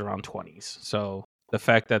average is around 20s. So the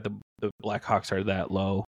fact that the Blackhawks are that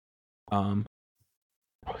low,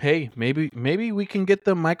 hey, maybe we can get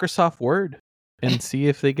the Microsoft Word and see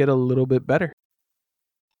if they get a little bit better.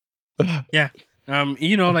 Yeah. No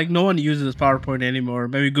one uses PowerPoint anymore.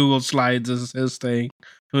 Maybe Google Slides is his thing.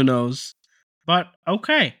 Who knows? But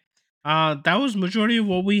okay. That was majority of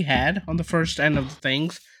what we had on the first end of the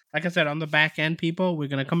things. Like I said, on the back end, people, we're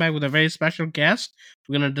gonna come back with a very special guest.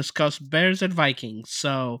 We're gonna discuss Bears and Vikings.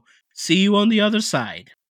 So see you on the other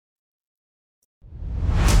side.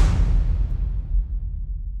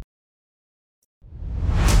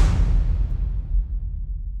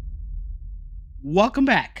 Welcome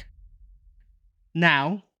back.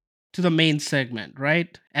 Now to the main segment,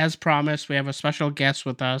 right? As promised, we have a special guest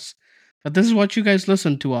with us. But this is what you guys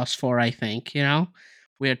listen to us for, I think,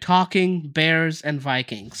 We are talking Bears and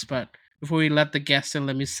Vikings. But before we let the guests in,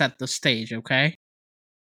 let me set the stage, okay?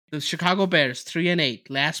 The Chicago Bears, 3-8,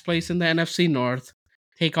 last place in the NFC North,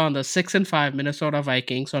 take on the 6-5 Minnesota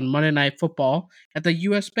Vikings on Monday Night Football at the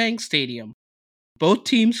US Bank Stadium. Both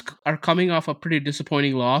teams are coming off a pretty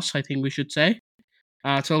disappointing loss, I think we should say.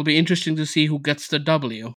 So it'll be interesting to see who gets the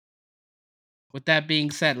W. With that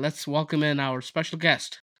being said, let's welcome in our special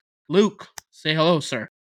guest, Luke. Say hello, sir.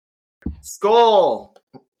 Skull!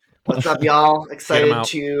 What's up, y'all? Excited out.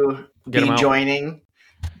 to Get 'em be out. joining.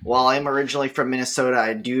 While I'm originally from Minnesota,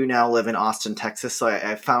 I do now live in Austin, Texas, so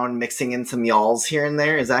I found mixing in some y'alls here and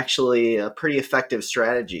there is actually a pretty effective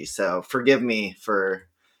strategy. So forgive me for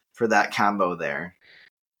that combo there.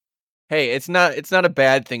 Hey, it's not a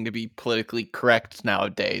bad thing to be politically correct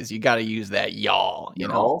nowadays. You got to use that y'all, you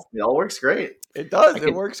know. Y'all works great. It does. I It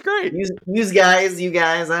could works great. you guys.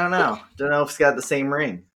 I don't know. Don't know if it's got the same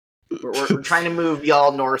ring. We're trying to move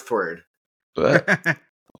y'all northward. All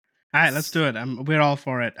right, let's do it. We're all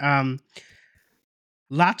for it.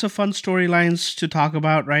 Lots of fun storylines to talk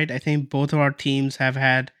about, right? I think both of our teams have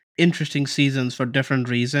had interesting seasons for different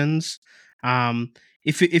reasons.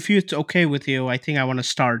 If it's okay with you, I think I want to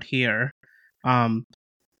start here.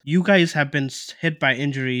 You guys have been hit by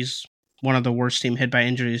injuries. One of the worst team hit by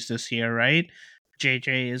injuries this year, right?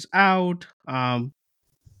 JJ is out.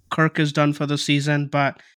 Kirk is done for the season,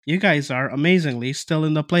 but you guys are amazingly still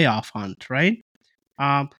in the playoff hunt, right?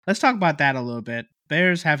 Let's talk about that a little bit.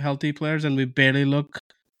 Bears have healthy players, and we barely look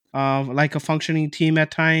like a functioning team at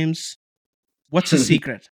times. What's the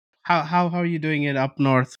secret? How are you doing it up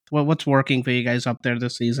north? What's working for you guys up there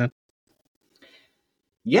this season?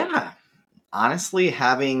 Yeah, honestly,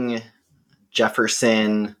 having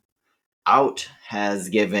Jefferson out has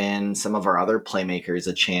given some of our other playmakers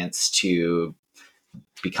a chance to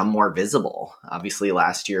become more visible. Obviously,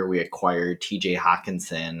 last year we acquired TJ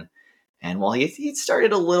Hawkinson, and while he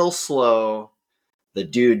started a little slow, the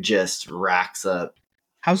dude just racks up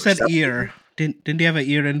How's that receptions. ear? Didn't he have an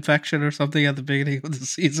ear infection or something at the beginning of the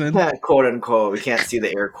season? Quote unquote. We can't see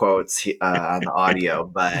the air quotes on the audio,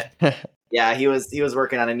 but yeah, he was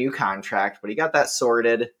working on a new contract, but he got that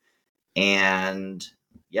sorted. And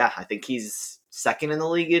yeah, I think he's second in the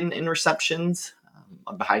league in receptions,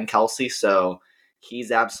 behind Kelsey. So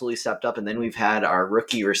he's absolutely stepped up. And then we've had our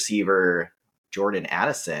rookie receiver, Jordan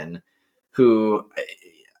Addison, who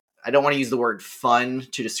I don't want to use the word fun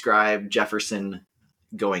to describe Jefferson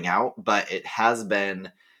going out, but it has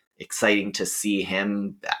been exciting to see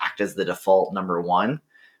him act as the default number one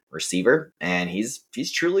receiver, and he's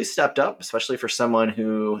truly stepped up, especially for someone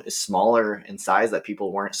who is smaller in size that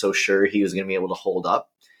people weren't so sure he was going to be able to hold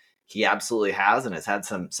up. He absolutely has, and has had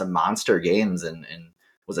some monster games, and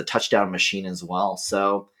was a touchdown machine as well.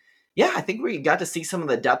 So yeah, I think we got to see some of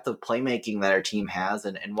the depth of playmaking that our team has,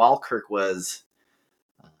 and while Kirk was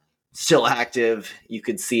still active, you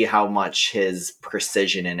could see how much his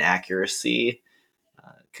precision and accuracy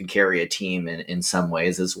could carry a team in some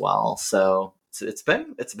ways as well. So it's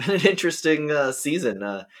been an interesting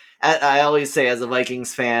season. I always say, as a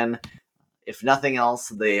Vikings fan, if nothing else,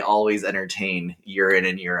 they always entertain year in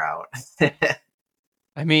and year out.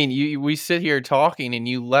 I mean, we sit here talking, and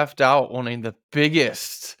you left out one of the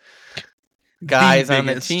biggest guys on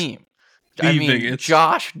the team. I mean, biggest.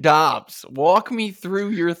 Josh Dobbs. Walk me through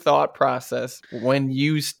your thought process when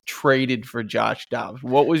you traded for Josh Dobbs.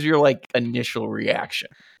 What was your initial reaction?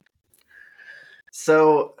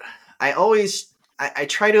 So I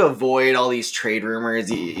try to avoid all these trade rumors.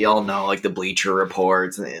 Y'all know, like the Bleacher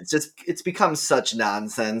Reports, and it's become such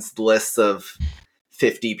nonsense lists of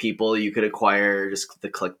 50 people you could acquire, just the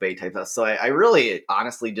clickbait type of stuff. So I really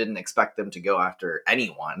honestly didn't expect them to go after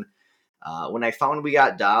anyone. When I found we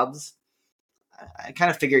got Dobbs, I kind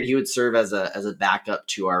of figured he would serve as a backup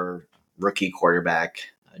to our rookie quarterback,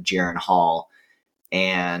 Jaron Hall,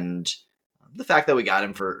 and the fact that we got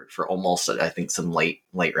him for almost, I think, some late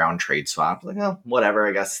round trade swap, like, oh, whatever.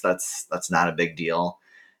 I guess that's not a big deal.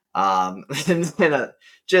 And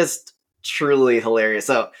just truly hilarious.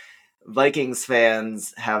 So Vikings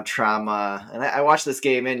fans have trauma, and I watched this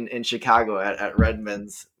game in Chicago at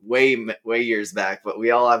Redmond's way years back, but we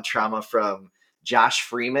all have trauma from Josh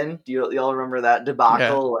Freeman. Do y'all remember that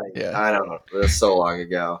debacle? Yeah. I don't know, it was so long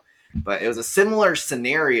ago, but it was a similar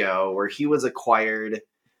scenario where he was acquired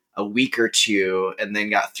a week or two and then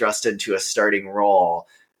got thrust into a starting role.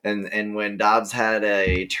 And when Dobbs had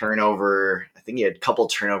a turnover, I think he had a couple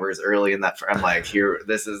turnovers early in that. I'm like,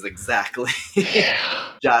 this is exactly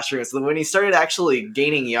Josh Freeman. So when he started actually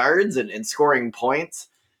gaining yards and scoring points,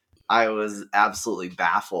 I was absolutely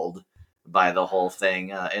baffled by the whole thing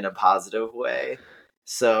in a positive way.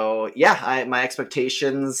 So yeah, my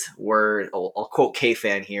expectations were, I'll quote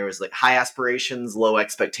K-Fan here, was like high aspirations, low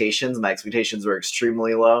expectations. My expectations were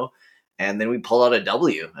extremely low. And then we pulled out a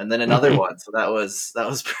W and then another one. So that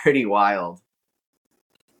was pretty wild.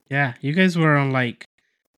 Yeah, you guys were on like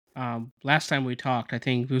last time we talked, I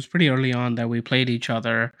think it was pretty early on that we played each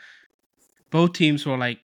other. Both teams were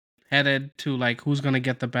like headed to like who's gonna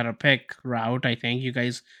get the better pick route. I think you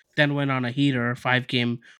guys then went on a heater 5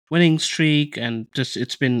 game winning streak, and just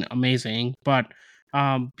it's been amazing. But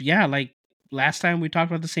yeah, like last time we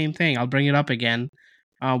talked about the same thing. I'll bring it up again.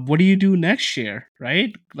 What do you do next year,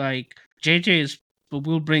 right? Like JJ is,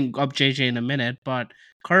 we'll bring up JJ in a minute, but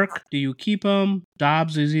Kirk, do you keep him?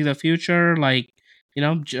 Dobbs, is he the future? Like,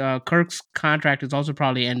 Kirk's contract is also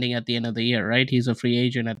probably ending at the end of the year, right? He's a free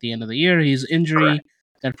agent at the end of the year. His injury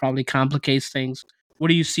that probably complicates things. What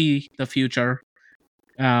do you see the future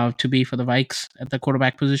to be for the Vikes at the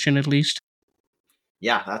quarterback position, at least?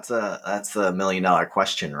 Yeah, that's a $1 million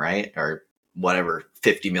question, right? Or whatever,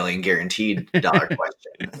 50 million guaranteed dollar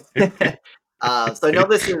question. So I know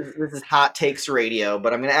this is hot takes radio,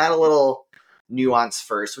 but I'm going to add a little nuance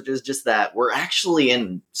first, which is just that we're actually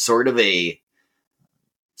in sort of a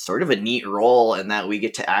neat role in that we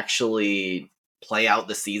get to actually play out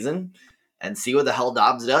the season and see what the hell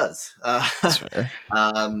Dobbs does.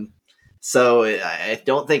 So I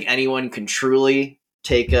don't think anyone can truly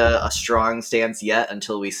take a strong stance yet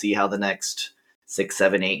until we see how the next 6,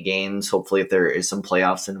 7, 8 games, hopefully if there is some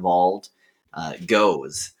playoffs involved,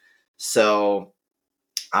 goes. So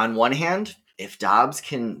on one hand, if Dobbs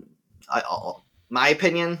can, my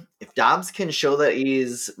opinion, if Dobbs can show that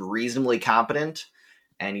he's reasonably competent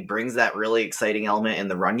and he brings that really exciting element in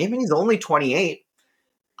the run game, and he's only 28,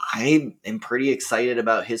 I am pretty excited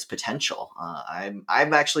about his potential.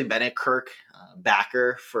 I've actually been a Kirk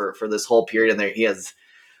backer for this whole period, and there he has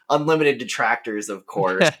unlimited detractors, of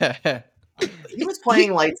course. He was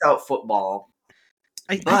playing lights out football.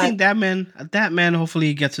 I think that man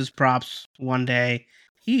hopefully gets his props one day.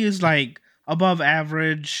 He is like above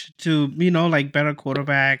average to like better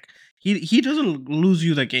quarterback. He doesn't lose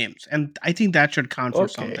you the games, and I think that should count for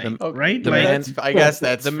something, right? The Like, man, I guess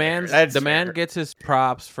that's the fair. man. The man gets his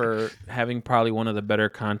props for having probably one of the better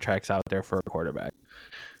contracts out there for a quarterback.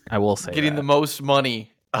 I will say getting the most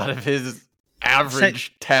money out of his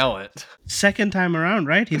average talent. Second time around,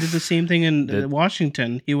 right? He did the same thing in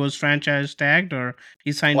Washington. He was franchise tagged, or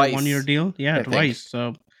he signed Twice, a 1-year deal. Yeah, I twice. think.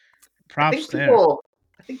 So props there.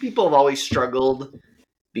 I think people have always struggled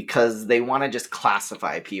because they want to just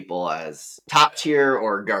classify people as top tier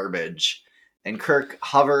or garbage. And Kirk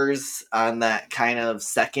hovers on that kind of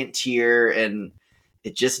second tier, and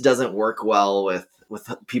it just doesn't work well with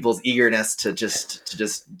people's eagerness to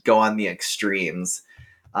just go on the extremes.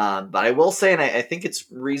 But I will say, and I think it's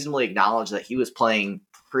reasonably acknowledged, that he was playing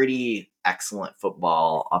pretty excellent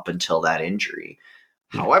football up until that injury.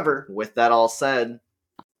 However, with that all said,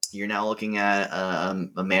 you're now looking at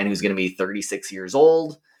a man who's going to be 36 years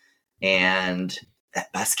old, and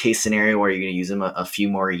that best case scenario where you're going to use him a few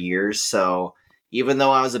more years. So even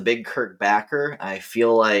though I was a big Kirk backer, I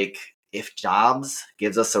feel like if Dobbs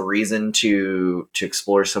gives us a reason to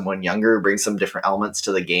explore someone younger, bring some different elements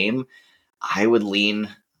to the game, I would lean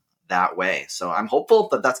that way. So I'm hopeful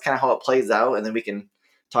that that's kind of how it plays out, and then we can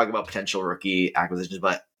talk about potential rookie acquisitions.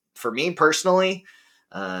 But for me personally,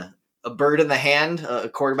 a bird in the hand, a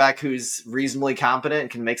quarterback who's reasonably competent and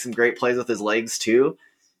can make some great plays with his legs too,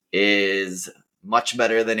 is much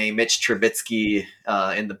better than a Mitch Trubisky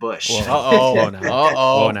in the bush. Whoa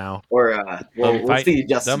now. Or we'll see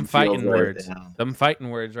Justin fighting Fields words. right now. Them fighting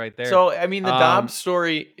words right there. So I mean, the Dobbs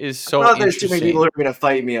story is so There's interesting. too many people who are going to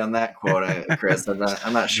fight me on that quote, Chris. I'm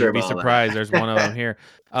not sure You'd be about surprised. that. There's one of them here.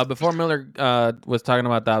 Before Miller was talking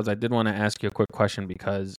about Dobbs, I did want to ask you a quick question,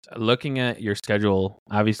 because looking at your schedule,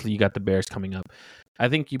 obviously you got the Bears coming up. I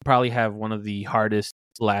think you probably have one of the hardest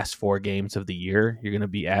last 4 games of the year. You're going to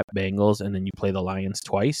be at Bengals, and then you play the Lions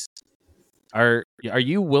twice. Are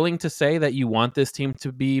you willing to say that you want this team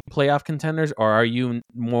to be playoff contenders, or are you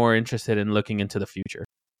more interested in looking into the future?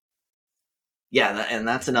 Yeah, and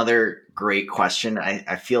that's another great question.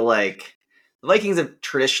 I feel like the Vikings have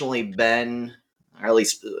traditionally been, or at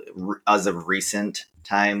least as of recent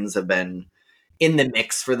times, have been in the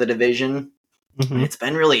mix for the division. Mm-hmm. And it's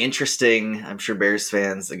been really interesting. I'm sure Bears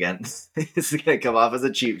fans, again, this is going to come off as a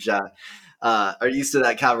cheap shot, are used to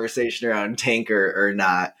that conversation around tank or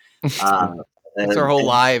not. It's our whole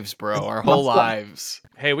lives, bro. Our whole lives.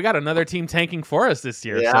 Hey, we got another team tanking for us this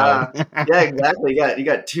year. Yeah, So. Yeah, exactly. You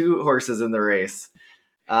got 2 horses in the race.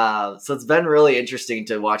 So it's been really interesting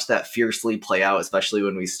to watch that fiercely play out, especially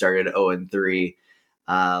when we started 0-3.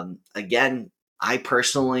 Again, I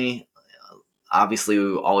personally, obviously,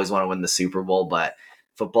 we always want to win the Super Bowl, but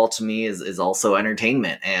football to me is also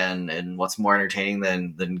entertainment, and what's more entertaining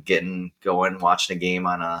than getting going watching a game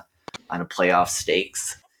on a playoff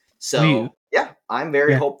stakes. So yeah, I'm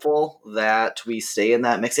very hopeful that we stay in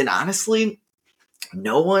that mix. And honestly,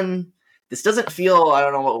 no one. This doesn't feel. I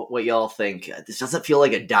don't know what y'all think. This doesn't feel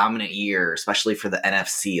like a dominant year, especially for the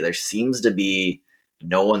NFC. There seems to be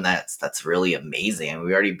no one that's really amazing. I mean,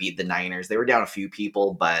 we already beat the Niners. They were down a few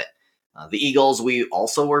people, but the Eagles, we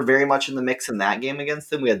also were very much in the mix in that game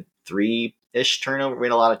against them. We had 3-ish turnover. We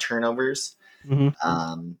had a lot of turnovers.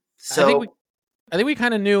 So I think we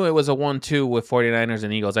kind of knew it was a 1-2 with 49ers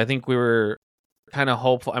and Eagles. I think we were kind of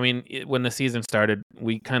hopeful. I mean, when the season started,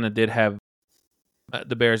 we kind of did have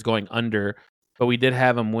the Bears going under, but we did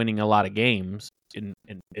have them winning a lot of games in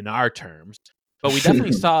our terms. But we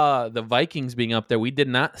definitely saw the Vikings being up there. We did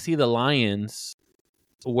not see the Lions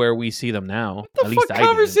where we see them now. What the fuck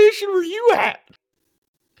conversation were you at?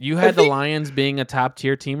 You had the Lions being a top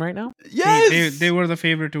tier team right now? Yes, they were the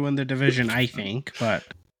favorite to win the division, I think. But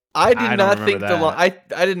I did not think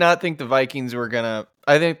I did not think the Vikings were gonna.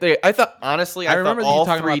 I thought honestly, I thought all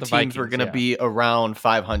three teams were gonna be around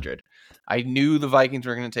 500. I knew the Vikings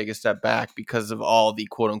were going to take a step back because of all the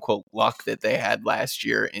quote unquote luck that they had last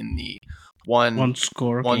year in the one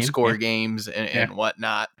score games and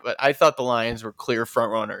whatnot. But I thought the Lions were clear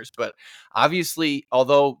front runners. But obviously,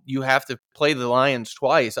 although you have to play the Lions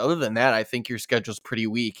twice, other than that, I think your schedule's pretty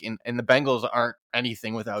weak. And the Bengals aren't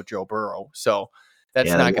anything without Joe Burrow. So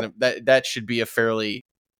that's not going to, that should be a fairly,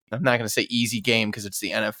 I'm not going to say easy game because it's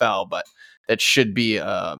the NFL, but that should be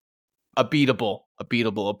a beatable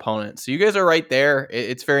opponent. So you guys are right there.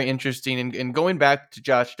 It's very interesting. And going back to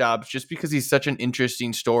Josh Dobbs, just because he's such an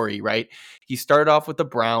interesting story, right? He started off with the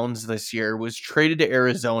Browns this year, was traded to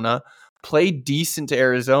Arizona, played decent to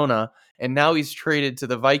Arizona, and now he's traded to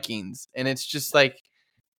the Vikings. And it's just like,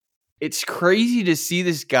 it's crazy to see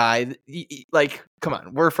this guy. Like, come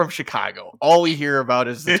on, we're from Chicago. All we hear about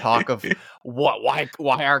is the talk of why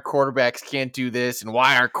our quarterbacks can't do this and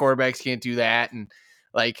why our quarterbacks can't do that. And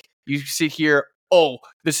like, you sit here, oh,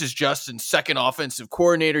 this is Justin's second offensive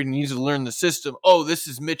coordinator. He needs to learn the system. Oh, this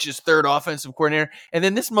is Mitch's third offensive coordinator. And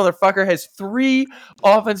then this motherfucker has 3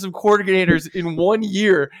 offensive coordinators in 1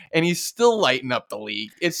 year, and he's still lighting up the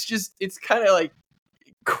league. It's just, it's kind of like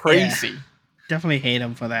crazy. Yeah, definitely hate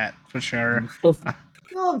him for that, for sure.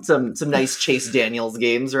 Some nice Chase Daniels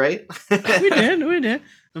games, right? we did.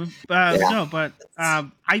 No, but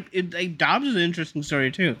Dobbs is an interesting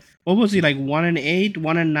story too. What was he like? 1-8,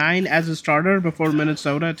 1-9 as a starter before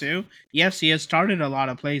Minnesota too. Yes, he had started a lot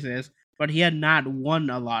of places, but he had not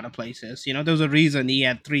won a lot of places. You know, there was a reason he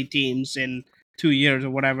had 3 teams in 2 years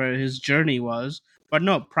or whatever his journey was. But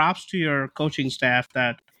no, props to your coaching staff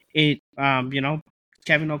that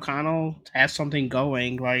Kevin O'Connell has something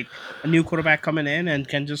going, like a new quarterback coming in and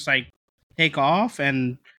can just like take off.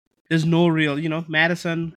 And there's no real,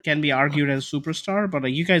 Madison can be argued as a superstar, but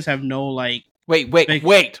like you guys have no like. Wait.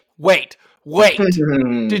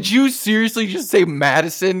 Did you seriously just say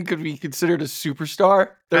Madison could be considered a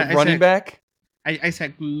superstar? Their running back? I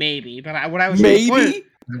said maybe, but what I was maybe.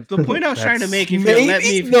 The point I was trying to make, if you let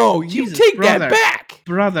me, no, you take that back,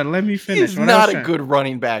 brother. Let me finish. He's not a good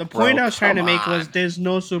running back. The point I was trying to make was there's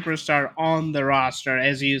no superstar on the roster,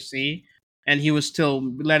 as you see, and he was still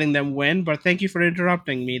letting them win. But thank you for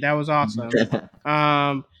interrupting me. That was awesome.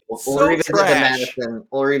 We'll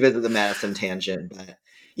revisit the Madison tangent, but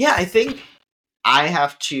yeah, I think I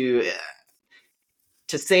have to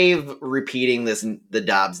save repeating the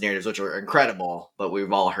Dobbs narratives, which are incredible, but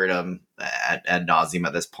we've all heard them ad nauseum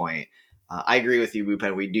at this point. I agree with you,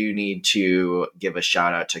 Bupen. We do need to give a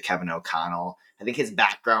shout out to Kevin O'Connell. I think his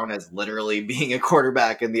background as literally being a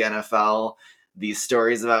quarterback in the NFL, these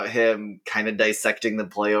stories about him kind of dissecting the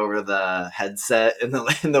play over the headset in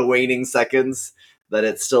the waning seconds that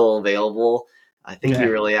it's still available. I think you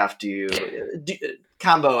really have to do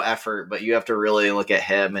combo effort, but you have to really look at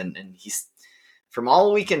him, and he's, from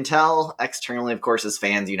all we can tell externally, of course, as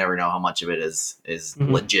fans, you never know how much of it is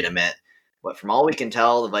legitimate. But from all we can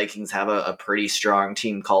tell, the Vikings have a pretty strong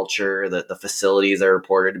team culture. That the facilities are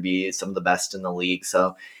reported to be some of the best in the league.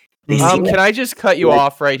 So, can I just cut you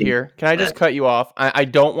off right here? Can I just cut you off? I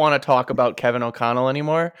don't want to talk about Kevin O'Connell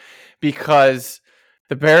anymore because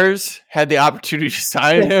the Bears had the opportunity to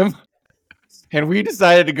sign him, and we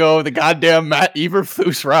decided to go the goddamn Matt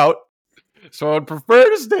Eberflus route. So I'd prefer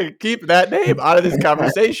to keep that name out of this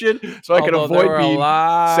conversation so I can avoid being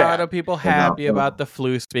sad. A lot of people happy about the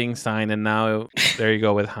Flus being signed, and now there you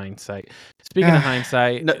go with hindsight. Speaking of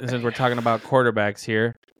hindsight, since we're talking about quarterbacks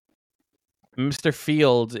here, Mr.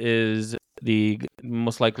 Fields is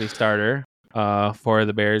most likely starter for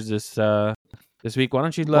the Bears this week. Why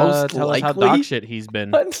don't you Most tell us how likely? dog shit he's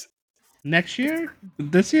been? What? Next year?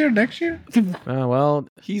 This year? Next year? Well,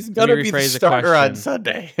 He's let me gonna be the rephrase the starter on question.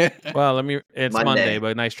 Sunday. Well, it's Monday, Monday.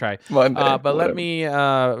 but nice try. Monday, But let whatever. me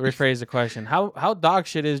rephrase the question. How dog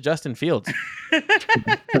shit is Justin Fields?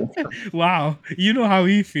 Wow. You know how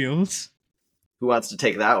he feels. Who wants to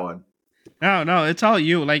take that one? No, it's all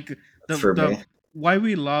you. Like It's for me. why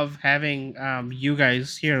we love having you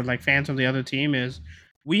guys here, like fans of the other team, is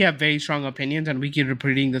we have very strong opinions and we keep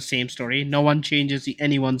repeating the same story. No one changes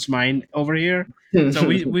anyone's mind over here. So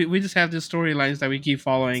we just have these storylines that we keep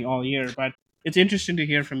following all year. But it's interesting to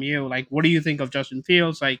hear from you. Like, what do you think of Justin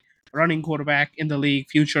Fields, like running quarterback in the league,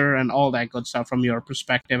 future, and all that good stuff from your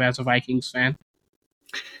perspective as a Vikings fan?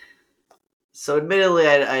 So admittedly,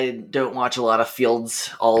 I don't watch a lot of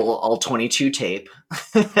Fields all 22 tape.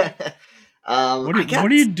 What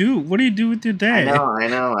do you do? What do you do with your day? I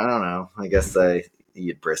don't know. I guess I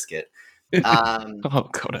eat brisket. Oh,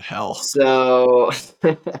 go to hell. So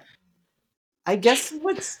I guess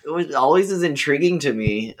what always is intriguing to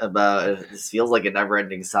me about this feels like a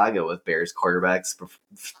never-ending saga with Bears quarterbacks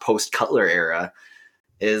post Cutler era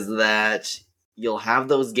is that you'll have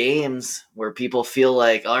those games where people feel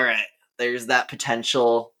like, all right, there's that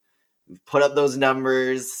potential. We've put up those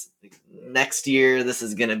numbers. Next year, this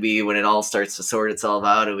is going to be when it all starts to sort itself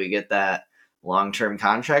out and we get that long-term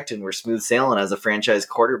contract and we're smooth sailing as a franchise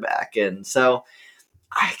quarterback. And so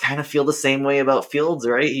I kind of feel the same way about Fields,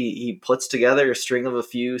 right? He puts together a string of a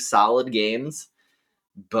few solid games,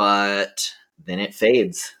 but then it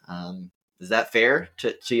fades. Is that fair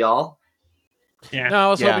to y'all? Yeah. No, I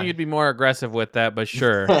was Yeah. hoping you'd be more aggressive with that, but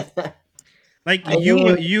sure. Like I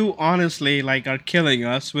mean- you honestly like are killing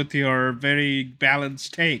us with your very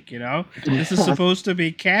balanced take. You know, this is supposed to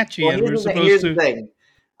be catchy, and we're here's supposed the to. thing.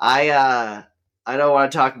 I don't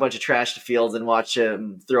want to talk a bunch of trash to Fields and watch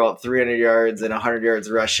him throw up 300 yards and 100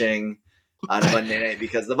 yards rushing on Monday night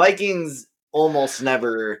because the Vikings almost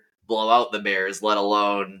never blow out the Bears, let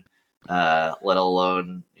alone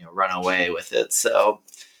run away with it. So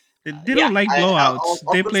They don't like blowouts.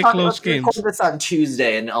 They play close games. Let's record this on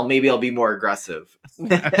Tuesday, and I'll be more aggressive.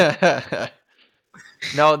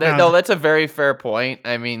 No, that's a very fair point.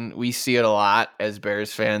 I mean, we see it a lot as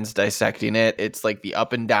Bears fans dissecting it. It's like the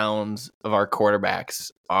up and downs of our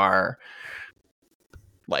quarterbacks are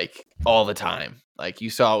like all the time. Like you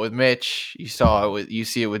saw it with Mitch, you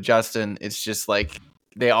see it with Justin. It's just like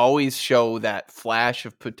they always show that flash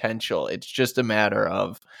of potential. It's just a matter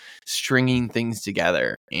of stringing things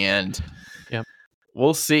together, and Yep.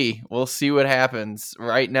 we'll see. We'll see what happens.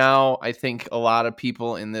 Right now, I think a lot of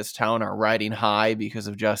people in this town are riding high because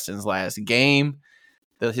of Justin's last game.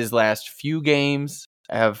 His last few games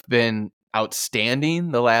have been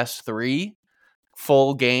outstanding. The last 3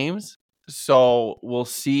 full games. So we'll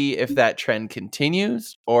see if that trend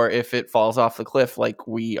continues or if it falls off the cliff like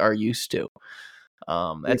we are used to.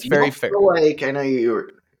 That's very fair. Like, I know you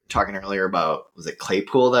were talking earlier about, was it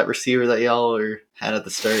Claypool, that receiver that y'all had at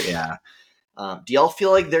the start? Yeah. Do y'all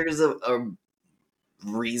feel like there's a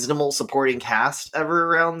reasonable supporting cast ever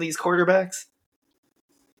around these quarterbacks?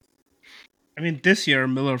 I mean, this year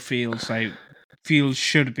Miller Fields, I feel,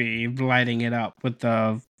 should be lighting it up with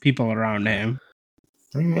the people around him.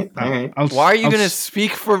 All right. Why are you going to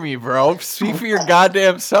speak for me, bro? Speak for your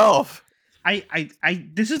goddamn self.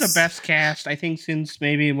 This is the best cast, I think, since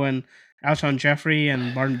maybe when Alshon Jeffrey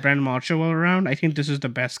and Brandon Marshall were around. I think this is the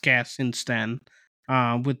best cast since then.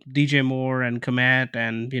 With DJ Moore and Komet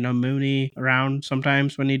and Mooney around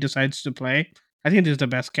sometimes when he decides to play. I think this is the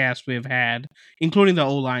best cast we've had, including the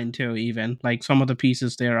O-line too, even. Like some of the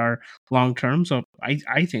pieces there are long term. So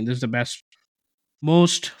I think this is the best,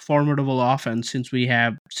 most formidable offense since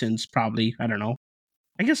probably, I don't know.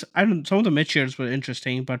 I guess some of the mid years were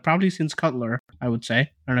interesting, but probably since Cutler, I would say. I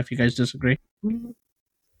don't know if you guys disagree.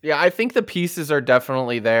 Yeah, I think the pieces are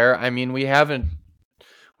definitely there. I mean, we have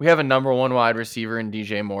a number 1 wide receiver in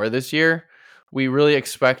DJ Moore this year. We really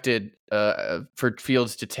expected for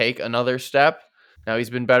Fields to take another step. Now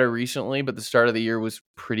he's been better recently, but the start of the year was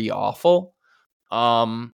pretty awful.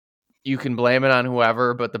 You can blame it on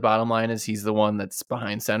whoever, but the bottom line is he's the one that's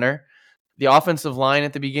behind center. The offensive line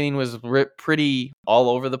at the beginning was pretty all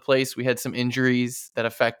over the place. We had some injuries that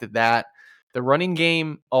affected that. The running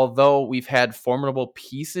game, although we've had formidable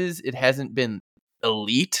pieces, it hasn't been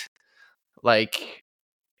elite. Like,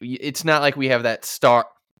 it's not like we have that star.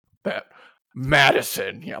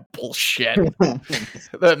 Madison, bullshit.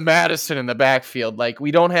 The Madison in the backfield. Like, we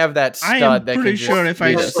don't have that stud. I am that pretty can sure just if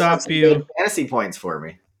I beat us. stop you, fantasy points for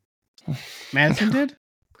me. Madison did.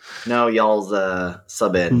 No, y'all's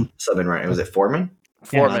sub in right. Was it Foreman?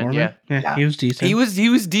 Foreman, yeah. Yeah, he was decent. He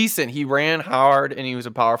was decent. He ran hard and he was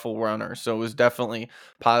a powerful runner. So it was definitely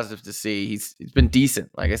positive to see. He's been decent,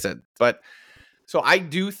 like I said. But so I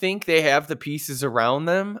do think they have the pieces around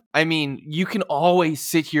them. I mean, you can always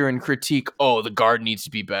sit here and critique, oh, the guard needs to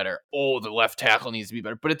be better. Oh, the left tackle needs to be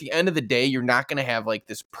better. But at the end of the day, you're not going to have like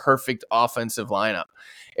this perfect offensive lineup.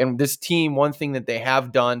 And this team, one thing that they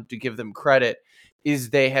have done, to give them credit, is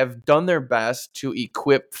they have done their best to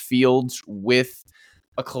equip Fields with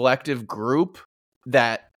a collective group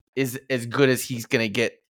that is as good as he's going to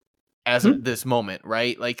get as of this moment,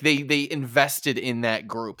 right? Like they invested in that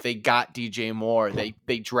group. They got DJ Moore.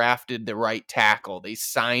 They drafted the right tackle. They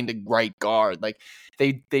signed a right guard. Like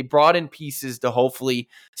they brought in pieces to hopefully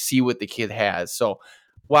see what the kid has. So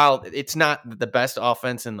while it's not the best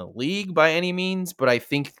offense in the league by any means, but I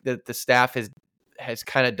think that the staff has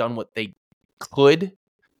kind of done what they could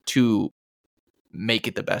to make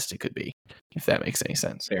it the best it could be, if that makes any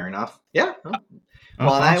sense. Fair enough. Yeah. Well,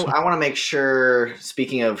 Awesome. and I want to make sure,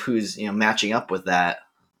 speaking of who's matching up with that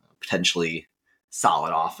potentially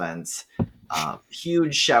solid offense,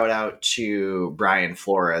 huge shout out to Brian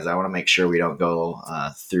Flores. I want to make sure we don't go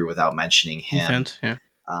through without mentioning him. Defense, yeah.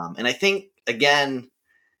 And I think, again,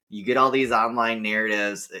 you get all these online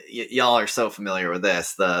narratives. Y'all are so familiar with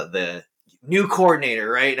this. The new coordinator,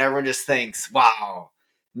 right? And everyone just thinks, wow,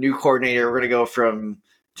 new coordinator, we're going to go from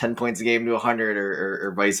 10 points a game to 100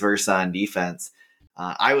 or vice versa on defense.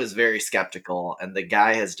 I was very skeptical, and the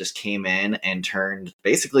guy has just came in and turned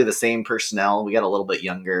basically the same personnel. We got a little bit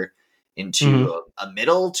younger into a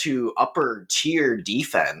middle to upper tier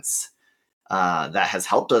defense that has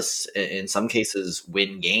helped us in some cases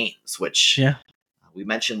win games, which we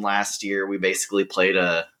mentioned last year. We basically played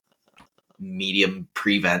a medium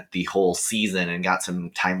prevent the whole season and got some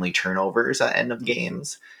timely turnovers at end of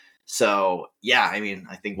games. So yeah, I mean,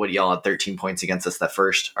 I think what y'all had 13 points against us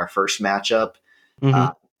our first matchup.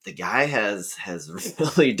 The guy has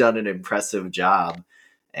really done an impressive job,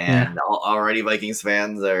 and already Vikings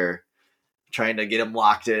fans are trying to get him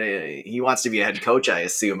locked in. He wants to be a head coach, I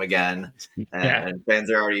assume, again, and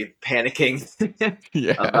fans are already panicking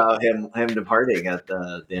about him departing at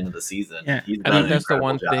the end of the season. Yeah. He's I done think an that's the incredible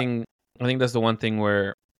one job. thing. I think that's the one thing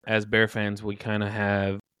where, as Bear fans, we kind of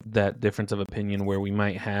have that difference of opinion where we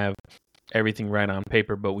might have everything right on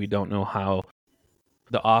paper, but we don't know how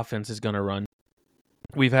the offense is going to run.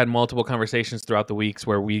 We've had multiple conversations throughout the weeks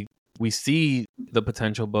where we see the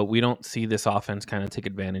potential, but we don't see this offense kind of take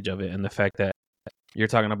advantage of it. And the fact that you're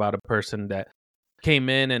talking about a person that came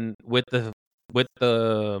in and with the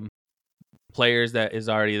players that is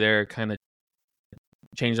already there, kind of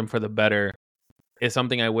change them for the better, is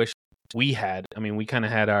something I wish we had. I mean, we kind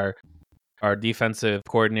of had our defensive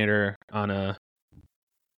coordinator on a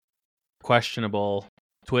questionable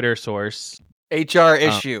Twitter source. HR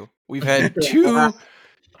issue. We've had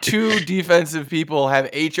two defensive people have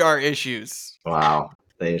HR issues. Wow.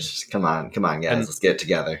 They just come on, guys, let's get it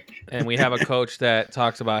together. And we have a coach that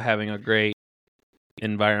talks about having a great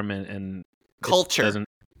environment and Culture.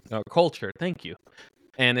 Culture. Thank you.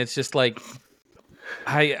 And it's just like,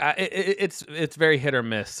 it's very hit or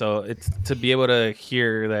miss. So it's to be able to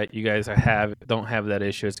hear that you guys don't have that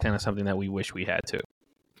issue. It's kind of something that we wish we had to.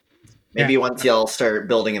 Maybe once y'all start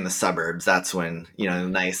building in the suburbs, that's when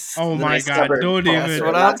nice. Oh my nice God! suburb Don't culture, even. That's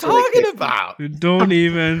what I'm that's when it talking kicks in. about. Don't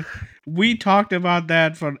even. We talked about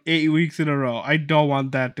that for 8 weeks in a row. I don't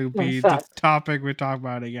want that to be the topic we talk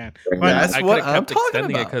about again. But That's I what could have I'm kept talking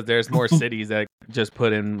extending it about. because there's more cities that just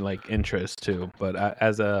put in like interest too. But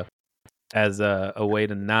as a way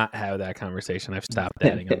to not have that conversation, I've stopped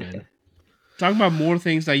adding them in. talk about more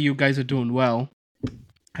things that you guys are doing well.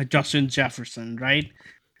 Justin Jefferson, right?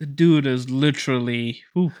 The dude is literally,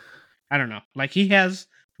 I don't know. Like he has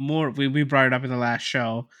more. We brought it up in the last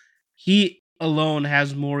show. He alone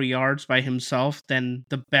has more yards by himself than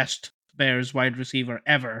the best Bears wide receiver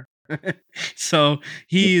ever. So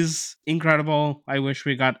he's incredible. I wish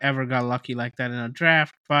we got lucky like that in a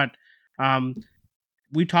draft. But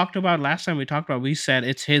we talked about last time we said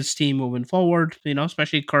it's his team moving forward,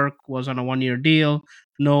 especially Kirk was on a 1-year deal,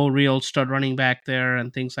 no real stud running back there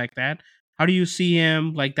and things like that. How do you see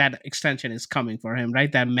him? Like that extension is coming for him,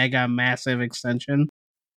 right? That mega massive extension.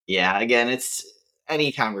 Yeah, again, it's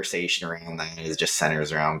any conversation around that is just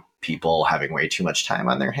centers around people having way too much time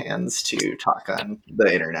on their hands to talk on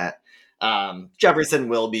the internet. Jefferson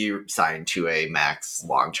will be signed to a max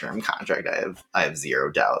long-term contract. I have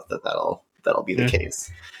zero doubt that'll be the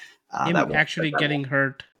case. Him actually getting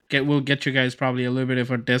hurt we'll get you guys probably a little bit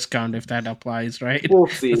of a discount if that applies, right? We'll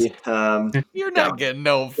see. You're Doubt not getting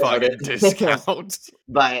no Doubt fucking it. discounts.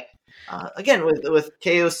 But again, with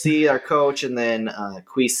KOC, our coach, and then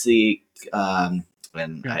Queasy, and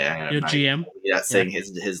I'm Your not GM. saying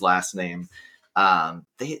his last name.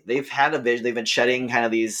 They've had a vision. They've been shedding kind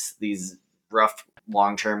of these rough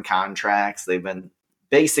long-term contracts. They've been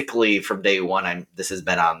basically from day one. This has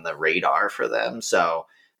been on the radar for them, so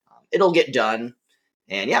it'll get done.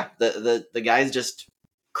 And yeah, the guy's just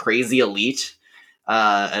crazy elite.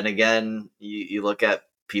 And again, you look at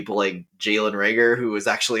people like Jalen Rager, who was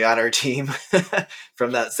actually on our team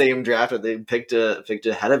from that same draft that they picked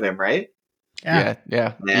ahead of him, right? Yeah.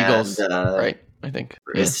 Yeah. And, Eagles, right? I think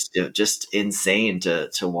it's just insane to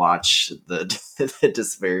watch the the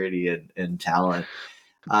disparity in talent.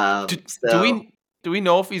 Do we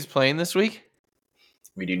know if he's playing this week?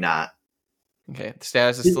 We do not. Okay, the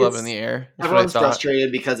status is still up in the air. That's Everyone's frustrated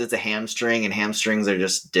because it's a hamstring, and hamstrings are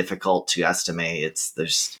just difficult to estimate.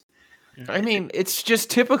 I mean, it's just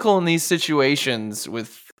typical in these situations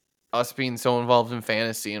with us being so involved in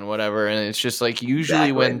fantasy and whatever. And it's just like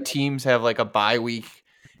usually when teams have like a bye week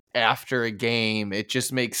after a game, it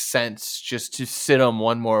just makes sense just to sit them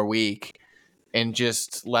one more week and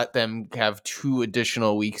just let them have 2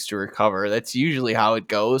 additional weeks to recover. That's usually how it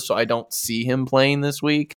goes. So I don't see him playing this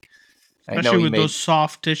week. Especially with those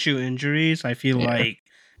soft tissue injuries, I feel like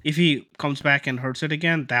if he comes back and hurts it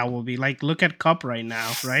again, that will be like, look at Cup right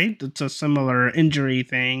now, right? It's a similar injury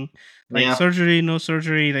thing. Like surgery, no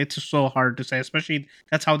surgery, it's just so hard to say, especially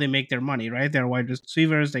that's how they make their money, right? They're wide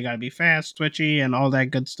receivers, they got to be fast, twitchy, and all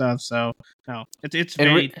that good stuff. So, no, it's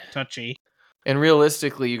very touchy. And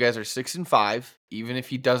realistically, you guys are 6-5. Even if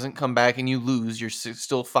he doesn't come back and you lose, you're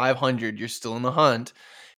still 500. You're still in the hunt.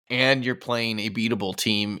 And you're playing a beatable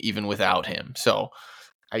team even without him. So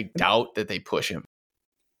I doubt that they push him.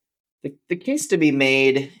 The case to be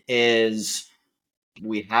made is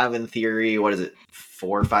we have, in theory,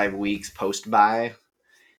 4 or 5 weeks post-bye.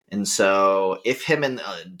 And so if him and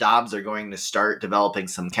Dobbs are going to start developing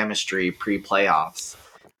some chemistry pre-playoffs,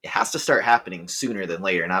 it has to start happening sooner than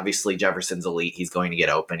later. And obviously Jefferson's elite. He's going to get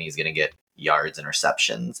open. He's going to get yards and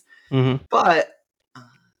receptions. Mm-hmm. But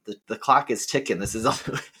the clock is ticking. This is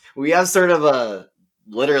we have sort of a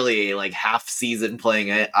literally like half season playing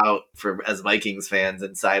it out for as Vikings fans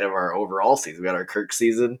inside of our overall season. We got our Kirk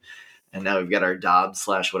season, and now we've got our Dobbs /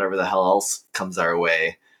 whatever the hell else comes our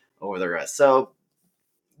way over the rest. So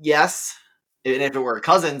yes, and if it were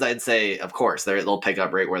Cousins, I'd say of course they'll pick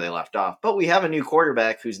up right where they left off. But we have a new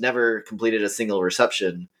quarterback who's never completed a single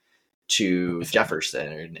reception to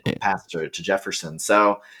Jefferson or pass to Jefferson.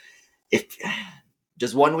 So if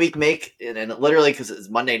does 1 week make, and literally because it's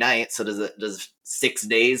Monday night, so does 6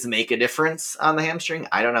 days make a difference on the hamstring?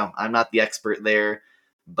 I don't know. I'm not the expert there,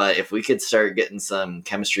 but if we could start getting some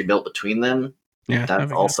chemistry built between them,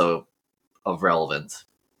 that's also of relevance.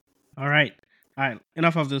 All right.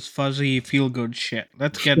 Enough of this fuzzy feel good shit.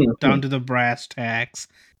 Let's get down to the brass tacks.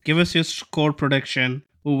 Give us your score prediction.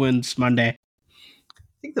 Who wins Monday? I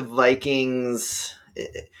think the Vikings.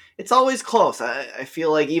 It's always close. I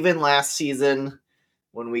feel like even last season,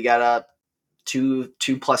 when we got up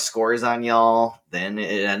 2+ scores on y'all, then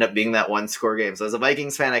it ended up being that 1-score game. So as a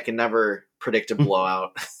Vikings fan, I can never predict a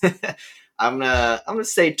blowout. I'm gonna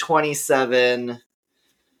say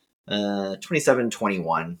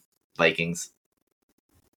 27-21 Vikings.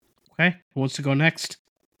 Okay, who wants to go next?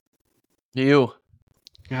 You.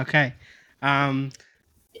 Okay.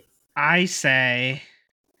 I say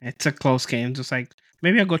it's a close game. Just like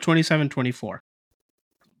maybe I'll go 27-24.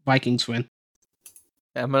 Vikings win.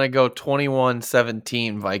 I'm going to go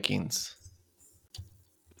 21-17 Vikings.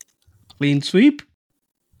 Clean sweep?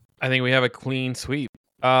 I think we have a clean sweep.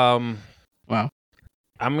 Wow.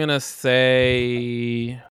 I'm going to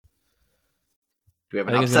say... Do we have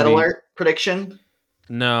an upset alert prediction?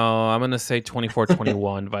 No, I'm going to say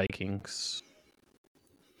 24-21 Vikings.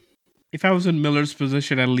 If I was in Miller's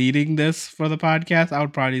position and leading this for the podcast, I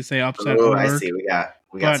would probably say upset alert. I see. We got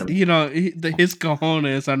but, some... his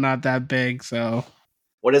cojones are not that big, so...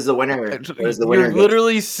 What is the winner? You're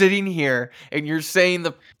literally sitting here and you're saying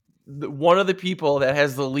the one of the people that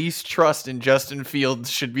has the least trust in Justin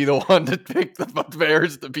Fields should be the one to pick the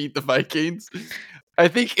Bears to beat the Vikings. I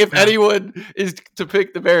think if anyone is to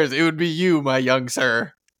pick the Bears, it would be you, my young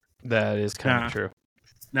sir. That is kind of true.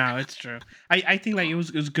 No, it's true. I think like it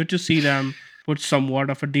was good to see them put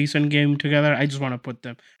somewhat of a decent game together. I just want to put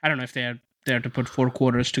them. I don't know if they're there to put 4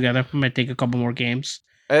 quarters together. It might take a couple more games.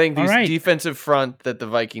 I think All these right. defensive front that the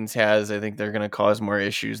Vikings has, I think they're going to cause more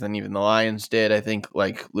issues than even the Lions did. I think,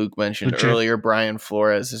 like Luke mentioned Legit. earlier, Brian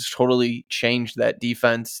Flores has totally changed that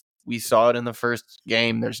defense. We saw it in the first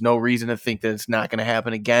game. There's no reason to think that it's not going to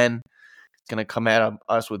happen again. It's going to come at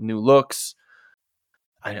us with new looks.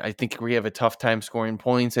 I think we have a tough time scoring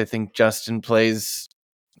points. I think Justin plays.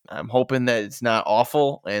 I'm hoping that it's not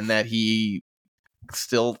awful and that he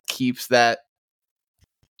still keeps that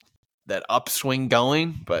upswing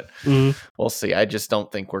going, but we'll see. I just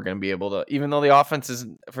don't think we're going to be able to, even though the offense is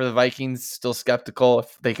for the Vikings still skeptical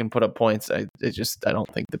if they can put up points. I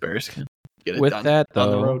don't think the Bears can get it done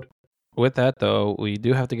on the road. With that though, we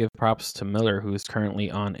do have to give props to Miller, who's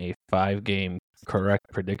currently on a 5-game correct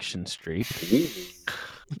prediction streak.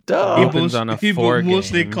 Duh. Opens on a he 4-game.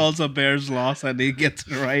 mostly calls a Bears loss and he gets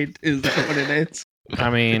it right. Is that what it is? I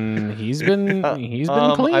mean, he's been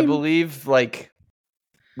clean. I believe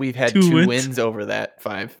we've had 2 wins over that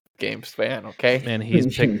 5-game span. Okay, and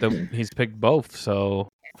he's picked both. So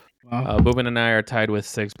Wow. Boobin and I are tied with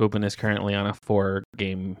 6. Boobin is currently on a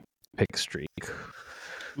 4-game pick streak.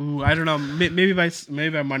 Ooh, I don't know. Maybe by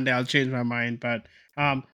Monday I'll change my mind. But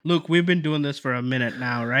Luke, we've been doing this for a minute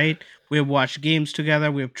now, right? We've watched games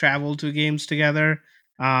together. We've traveled to games together.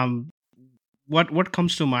 What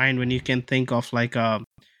comes to mind when you can think of like a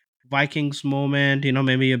Vikings moment?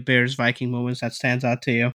 Maybe a Bears Viking moment that stands out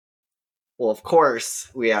to you. Well, of course,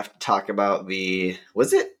 we have to talk about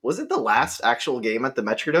was it the last actual game at the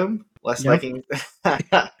Metrodome? Last Yep. Vikings.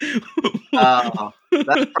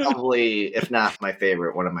 That's probably, if not my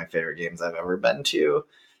favorite, one of my favorite games I've ever been to.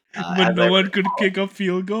 But no one could kick a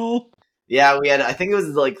field goal. Yeah, we had. I think it was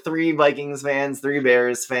like 3 Vikings fans, 3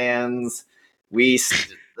 Bears fans. The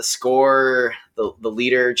score, the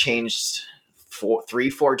leader changed 4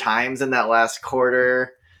 times in that last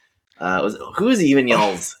quarter. Who was even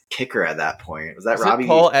y'all's kicker at that point? Was that Robbie?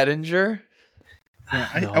 Paul Edinger? Yeah,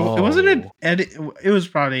 it wasn't it was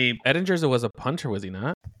probably Edinger was a punter, was he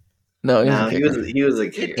not? No, he was a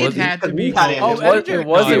kicker. It had to be It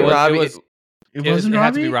wasn't Robbie. It wasn't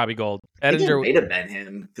had to Robbie. be Robbie Gold. I think it Edinger might have been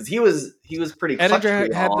him because he was pretty clutch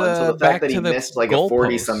Edinger had until the the fact back that to he the missed like a goalpost.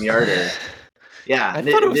 40-some yarder. Yeah, I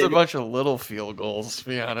thought it was a bunch of little field goals, to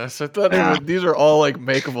be honest. I thought these are all like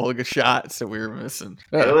makeable shots that we were missing.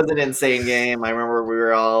 It was an insane game. I remember we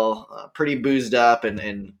were all pretty boozed up, and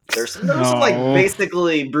there was some like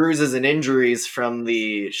basically bruises and injuries from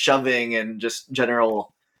the shoving and just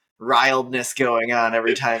general riledness going on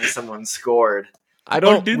every time someone scored. I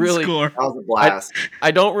don't didn't really score. That was a blast.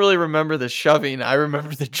 I don't really remember the shoving. I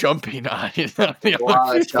remember the jumping on it. A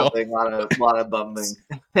lot of shoving, a lot of bumping.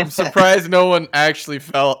 I'm surprised no one actually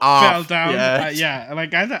fell off. Fell down. yet. Yeah,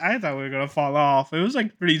 like I thought we were gonna fall off. It was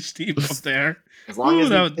like pretty steep up there. As long as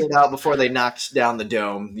they stayed out before they knocked down the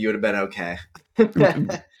dome, you would have been okay.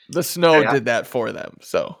 The snow did that for them.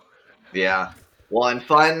 So yeah. Well, and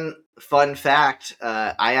fun fact,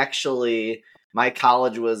 my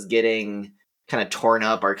college was getting kind of torn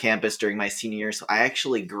up, our campus, during my senior year, so I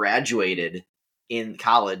actually graduated in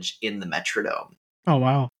college in the Metrodome. Oh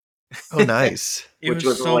wow! Oh nice. Which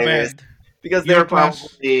was so bad because there were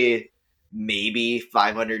probably maybe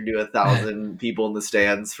 500 to 1,000 people in the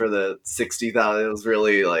stands for the 60,000. It was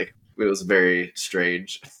really it was very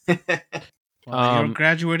strange. Your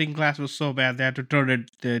graduating class was so bad they had to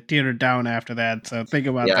tear it down after that. So think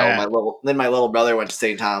about that. My little brother went to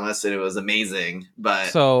St. Thomas and it was amazing. But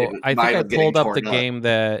so I think I pulled up the game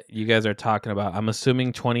that you guys are talking about. I'm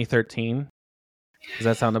assuming 2013. Does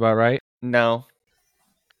that sound about right? No.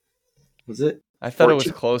 Was it? I thought 14? It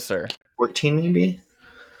was closer. 14 maybe.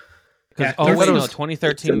 Yeah,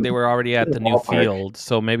 2013 they were already at the new field,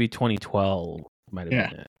 so maybe 2012 might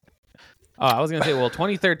have been it. I was going to say,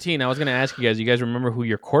 2013, I was going to ask you guys remember who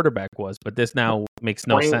your quarterback was, but this now makes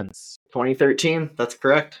no sense. 2013, that's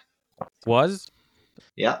correct. Was?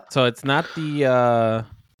 Yeah. So it's not the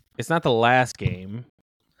last game,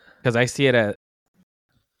 because I see it at,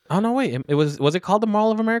 oh no, wait, was it called the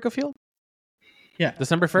Mall of America Field? Yeah.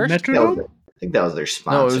 December 1st? Metrodome? I think that was their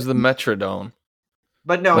sponsor. No, it was the Metrodome.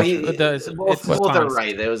 But no, both are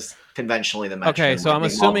right. It was conventionally the Metrodome. Okay, so I'm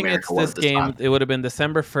assuming it's this game. It would have been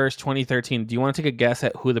December 1st, 2013. Do you want to take a guess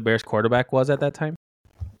at who the Bears quarterback was at that time?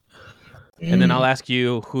 And then I'll ask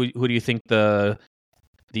you, who do you think the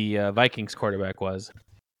Vikings quarterback was?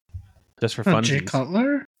 Just for funsies. Jay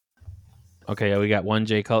Cutler? Okay, yeah, we got one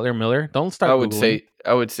Jay Cutler. Miller, don't start. I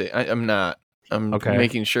would say I'm not. I'm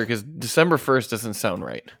making sure because December 1st doesn't sound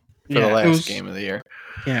right for the last game of the year.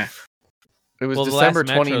 Yeah. It was December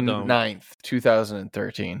 29th,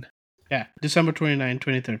 2013. Yeah, December 29,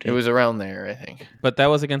 2013. It was around there, I think. But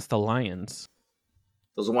that was against the Lions.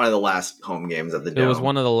 was one of the last home games at the Dome. It was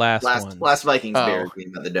one of the last ones. Last Vikings Bears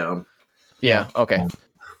game at the Dome. Yeah. Okay.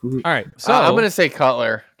 All right. So I'm gonna say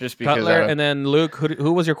Cutler just because. Cutler, and then Luke.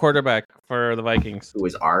 Who was your quarterback for the Vikings? Who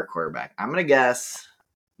was our quarterback? I'm gonna guess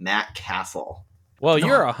Matt Castle. Well,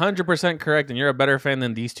 you're 100% correct, and you're a better fan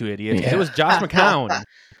than these two idiots. Yeah. It was Josh McCown.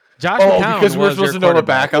 Josh McCown because we're was your supposed to know the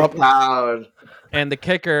quarterback. backup. Wow. And the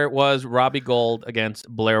kicker was Robbie Gold against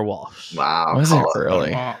Blair Walsh. Wow. Was it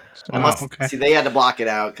really? Wow. Okay. See, they had to block it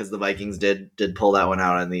out because the Vikings did pull that one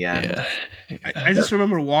out in the end. Yeah. I just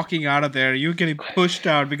remember walking out of there. You getting pushed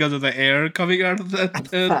out because of the air coming out of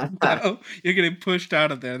that. You're getting pushed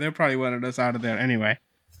out of there. They probably wanted us out of there anyway.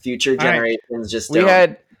 Future generations just We don't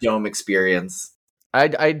had. Dome experience. I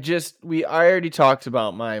already talked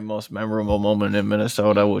about my most memorable moment in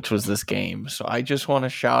Minnesota, which was this game. So I just want to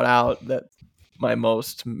shout out that my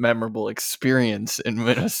most memorable experience in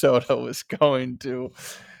Minnesota was going to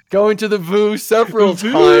the VU several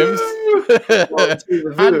times.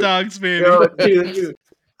 Hot dogs, baby.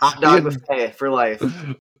 Hot dog buffet for life.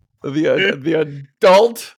 the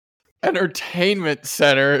adult entertainment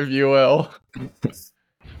center, if you will.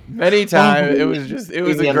 Many times it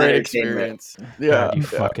was a great experience. Yeah, God, you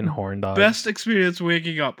fucking horn dog. Best experience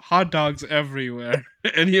waking up. Hot dogs everywhere,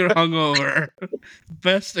 and you're hungover.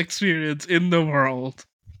 Best experience in the world.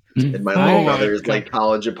 In my little brother's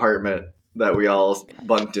college apartment that we all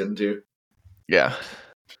bunked into. Yeah.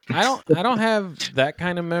 I don't have that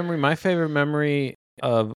kind of memory. My favorite memory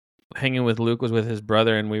of hanging with Luke was with his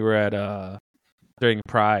brother, and we were at during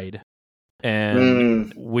Pride.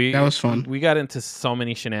 And that was fun. We got into so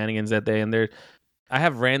many shenanigans that day, and I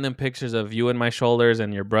have random pictures of you in my shoulders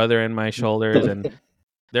and your brother in my shoulders, and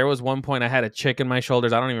there was one point I had a chick in my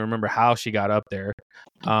shoulders. I don't even remember how she got up there,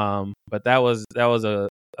 but that was a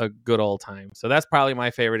good old time. So that's probably my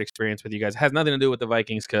favorite experience with you guys. It has nothing to do with the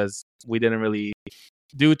Vikings because we didn't really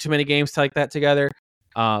do too many games like that together,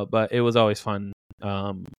 but it was always fun.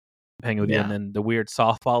 Hanging with you, and then the weird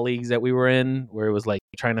softball leagues that we were in, where it was like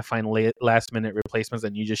trying to find last minute replacements,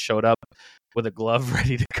 and you just showed up with a glove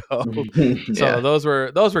ready to go. So those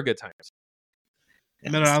were good times.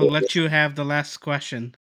 Miller, I'll let you have the last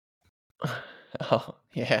question. Oh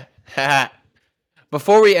yeah.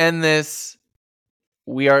 Before we end this,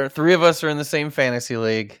 three of us are in the same fantasy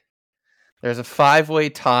league. There's a 5-way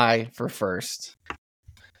tie for first.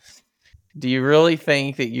 Do you really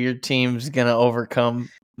think that your team's gonna overcome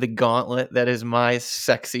the gauntlet that is my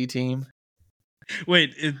sexy team?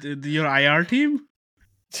 Wait, your IR team?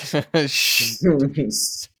 So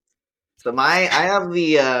I have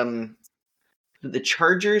the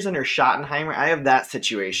Chargers under Schottenheimer. I have that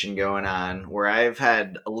situation going on where I've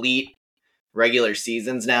had elite regular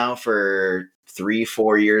seasons now for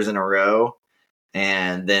 3-4 years in a row,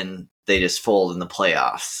 and then they just fold in the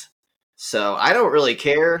playoffs. So I don't really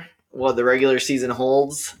care what the regular season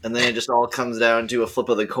holds, and then it just all comes down to a flip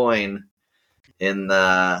of the coin in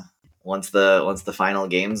the once the final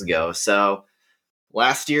games go. So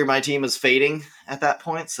last year my team was fading at that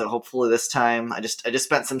point, so hopefully this time I just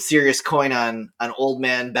spent some serious coin on old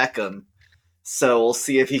man Beckham. So we'll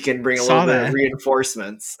see if he can bring a little bit of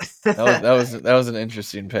reinforcements. that was an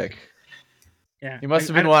interesting pick. Yeah, you must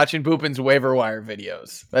have been watching Boopin's waiver wire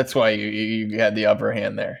videos. That's why you had the upper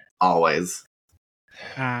hand there. Always.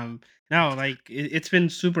 No, it's been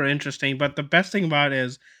super interesting, but the best thing about it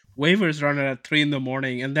is waivers run at 3 a.m,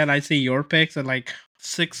 and then I see your picks at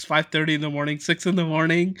 5:30 in the morning, 6 in the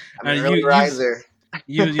morning. I'm an early riser.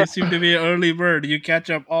 You seem to be an early bird. You catch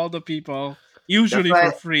up all the people, usually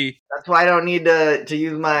for free. That's why I don't need to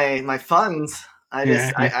use my funds.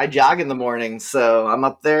 I jog in the morning, so I'm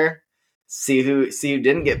up there, see who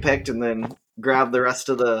didn't get picked, and then grab the rest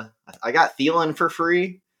of the. I got Thielen for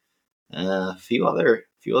free. A few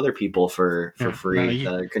other people for free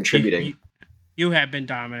contributing. You have been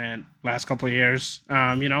dominant last couple of years.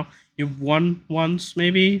 You've won once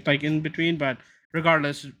maybe in between, but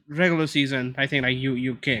regardless, regular season, I think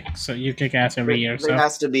you kick. So you kick ass every year. There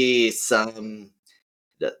has to be some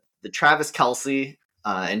the Travis Kelce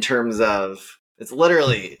in terms of it's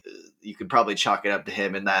literally you could probably chalk it up to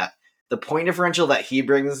him in that the point differential that he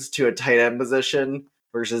brings to a tight end position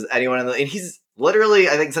versus anyone and he's literally,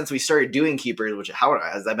 I think since we started doing keepers, which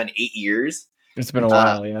has that been 8 years? It's been a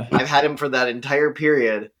while, yeah. I've had him for that entire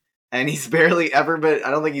period, and he's barely ever been. I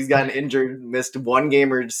don't think he's gotten injured, missed one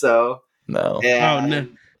game or so. No. No.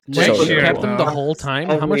 Next year, kept him the whole time.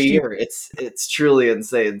 How much year? It's truly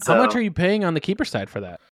insane. So, how much are you paying on the keeper side for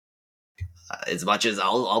that? As much as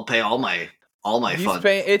I'll pay all my funds.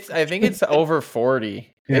 I think it's over 40.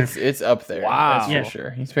 Yeah. It's up there. Wow, that's for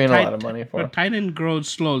sure. He's paying a lot of money for it. But tight end grows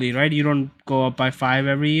slowly, right? You don't go up by 5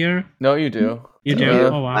 every year. No, you do. You do? Yeah.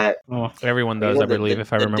 Oh wow. Oh. Everyone does, I believe,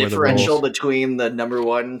 if I remember the differential rules. between the number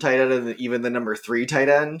 1 tight end and even the number 3 tight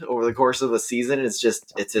end over the course of a season is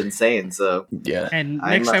just it's insane. So Yeah. And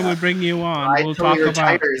next time we bring you on, we'll until he talk about.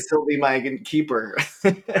 retires, he'll be my keeper.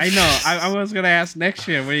 I know. I was gonna ask next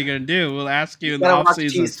year. What are you gonna do? We'll ask you in the Gotta off watch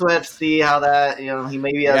season. T-Swift, see how that he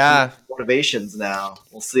maybe has Yeah. some motivations now.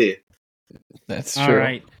 We'll see. That's All true.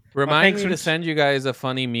 right. Remind thanks me for- to send you guys a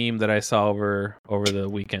funny meme that I saw over the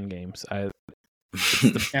weekend games.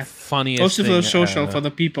 Yeah. Funniest Post it to the thing, social for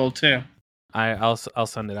the people too. I'll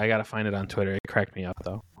send it. I gotta find it on Twitter. It cracked me up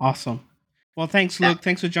though. Awesome. Well, thanks, Luke.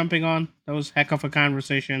 Thanks for jumping on. That was a heck of a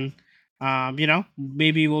conversation.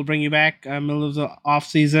 Maybe we'll bring you back middle of the off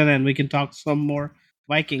season, and we can talk some more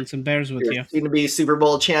Vikings and Bears with you. Soon to be Super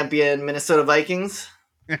Bowl champion Minnesota Vikings.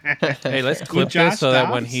 Hey, let's clip Josh this so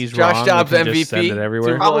that when Dobbs? he's Josh wrong, Dobbs we can just MVP. send it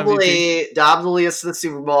everywhere. Super Bowl Probably Dobbs will lead us to the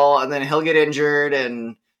Super Bowl, and then he'll get injured,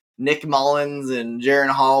 and Nick Mullins and Jaron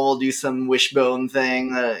Hall will do some wishbone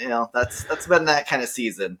thing. That's been that kind of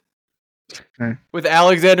season. With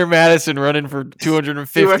Alexander Madison running for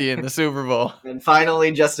 250 in the Super Bowl. And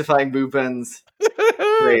finally justifying Bupen's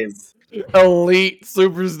praise. Elite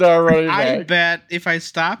superstar running I back. bet if I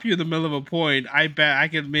stop you in the middle of a point, I bet I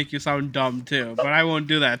can make you sound dumb too. But I won't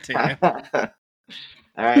do that to you.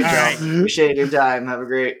 All right, Joe. right. Appreciate your time. Have a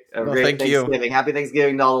great thank you. Thanksgiving. Happy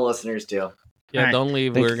Thanksgiving to all the listeners too. Yeah, Alright. don't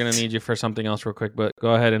leave. We're gonna need you for something else real quick, but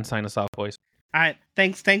go ahead and sign us off, boys. All right,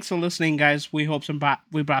 thanks for listening, guys. We hope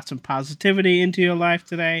we brought some positivity into your life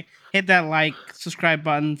today. Hit that like, subscribe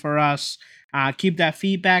button for us. Keep that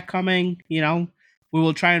feedback coming. We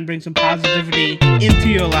will try and bring some positivity into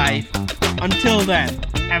your life. Until then,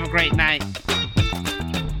 have a great night.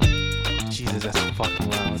 Jesus, that's fucking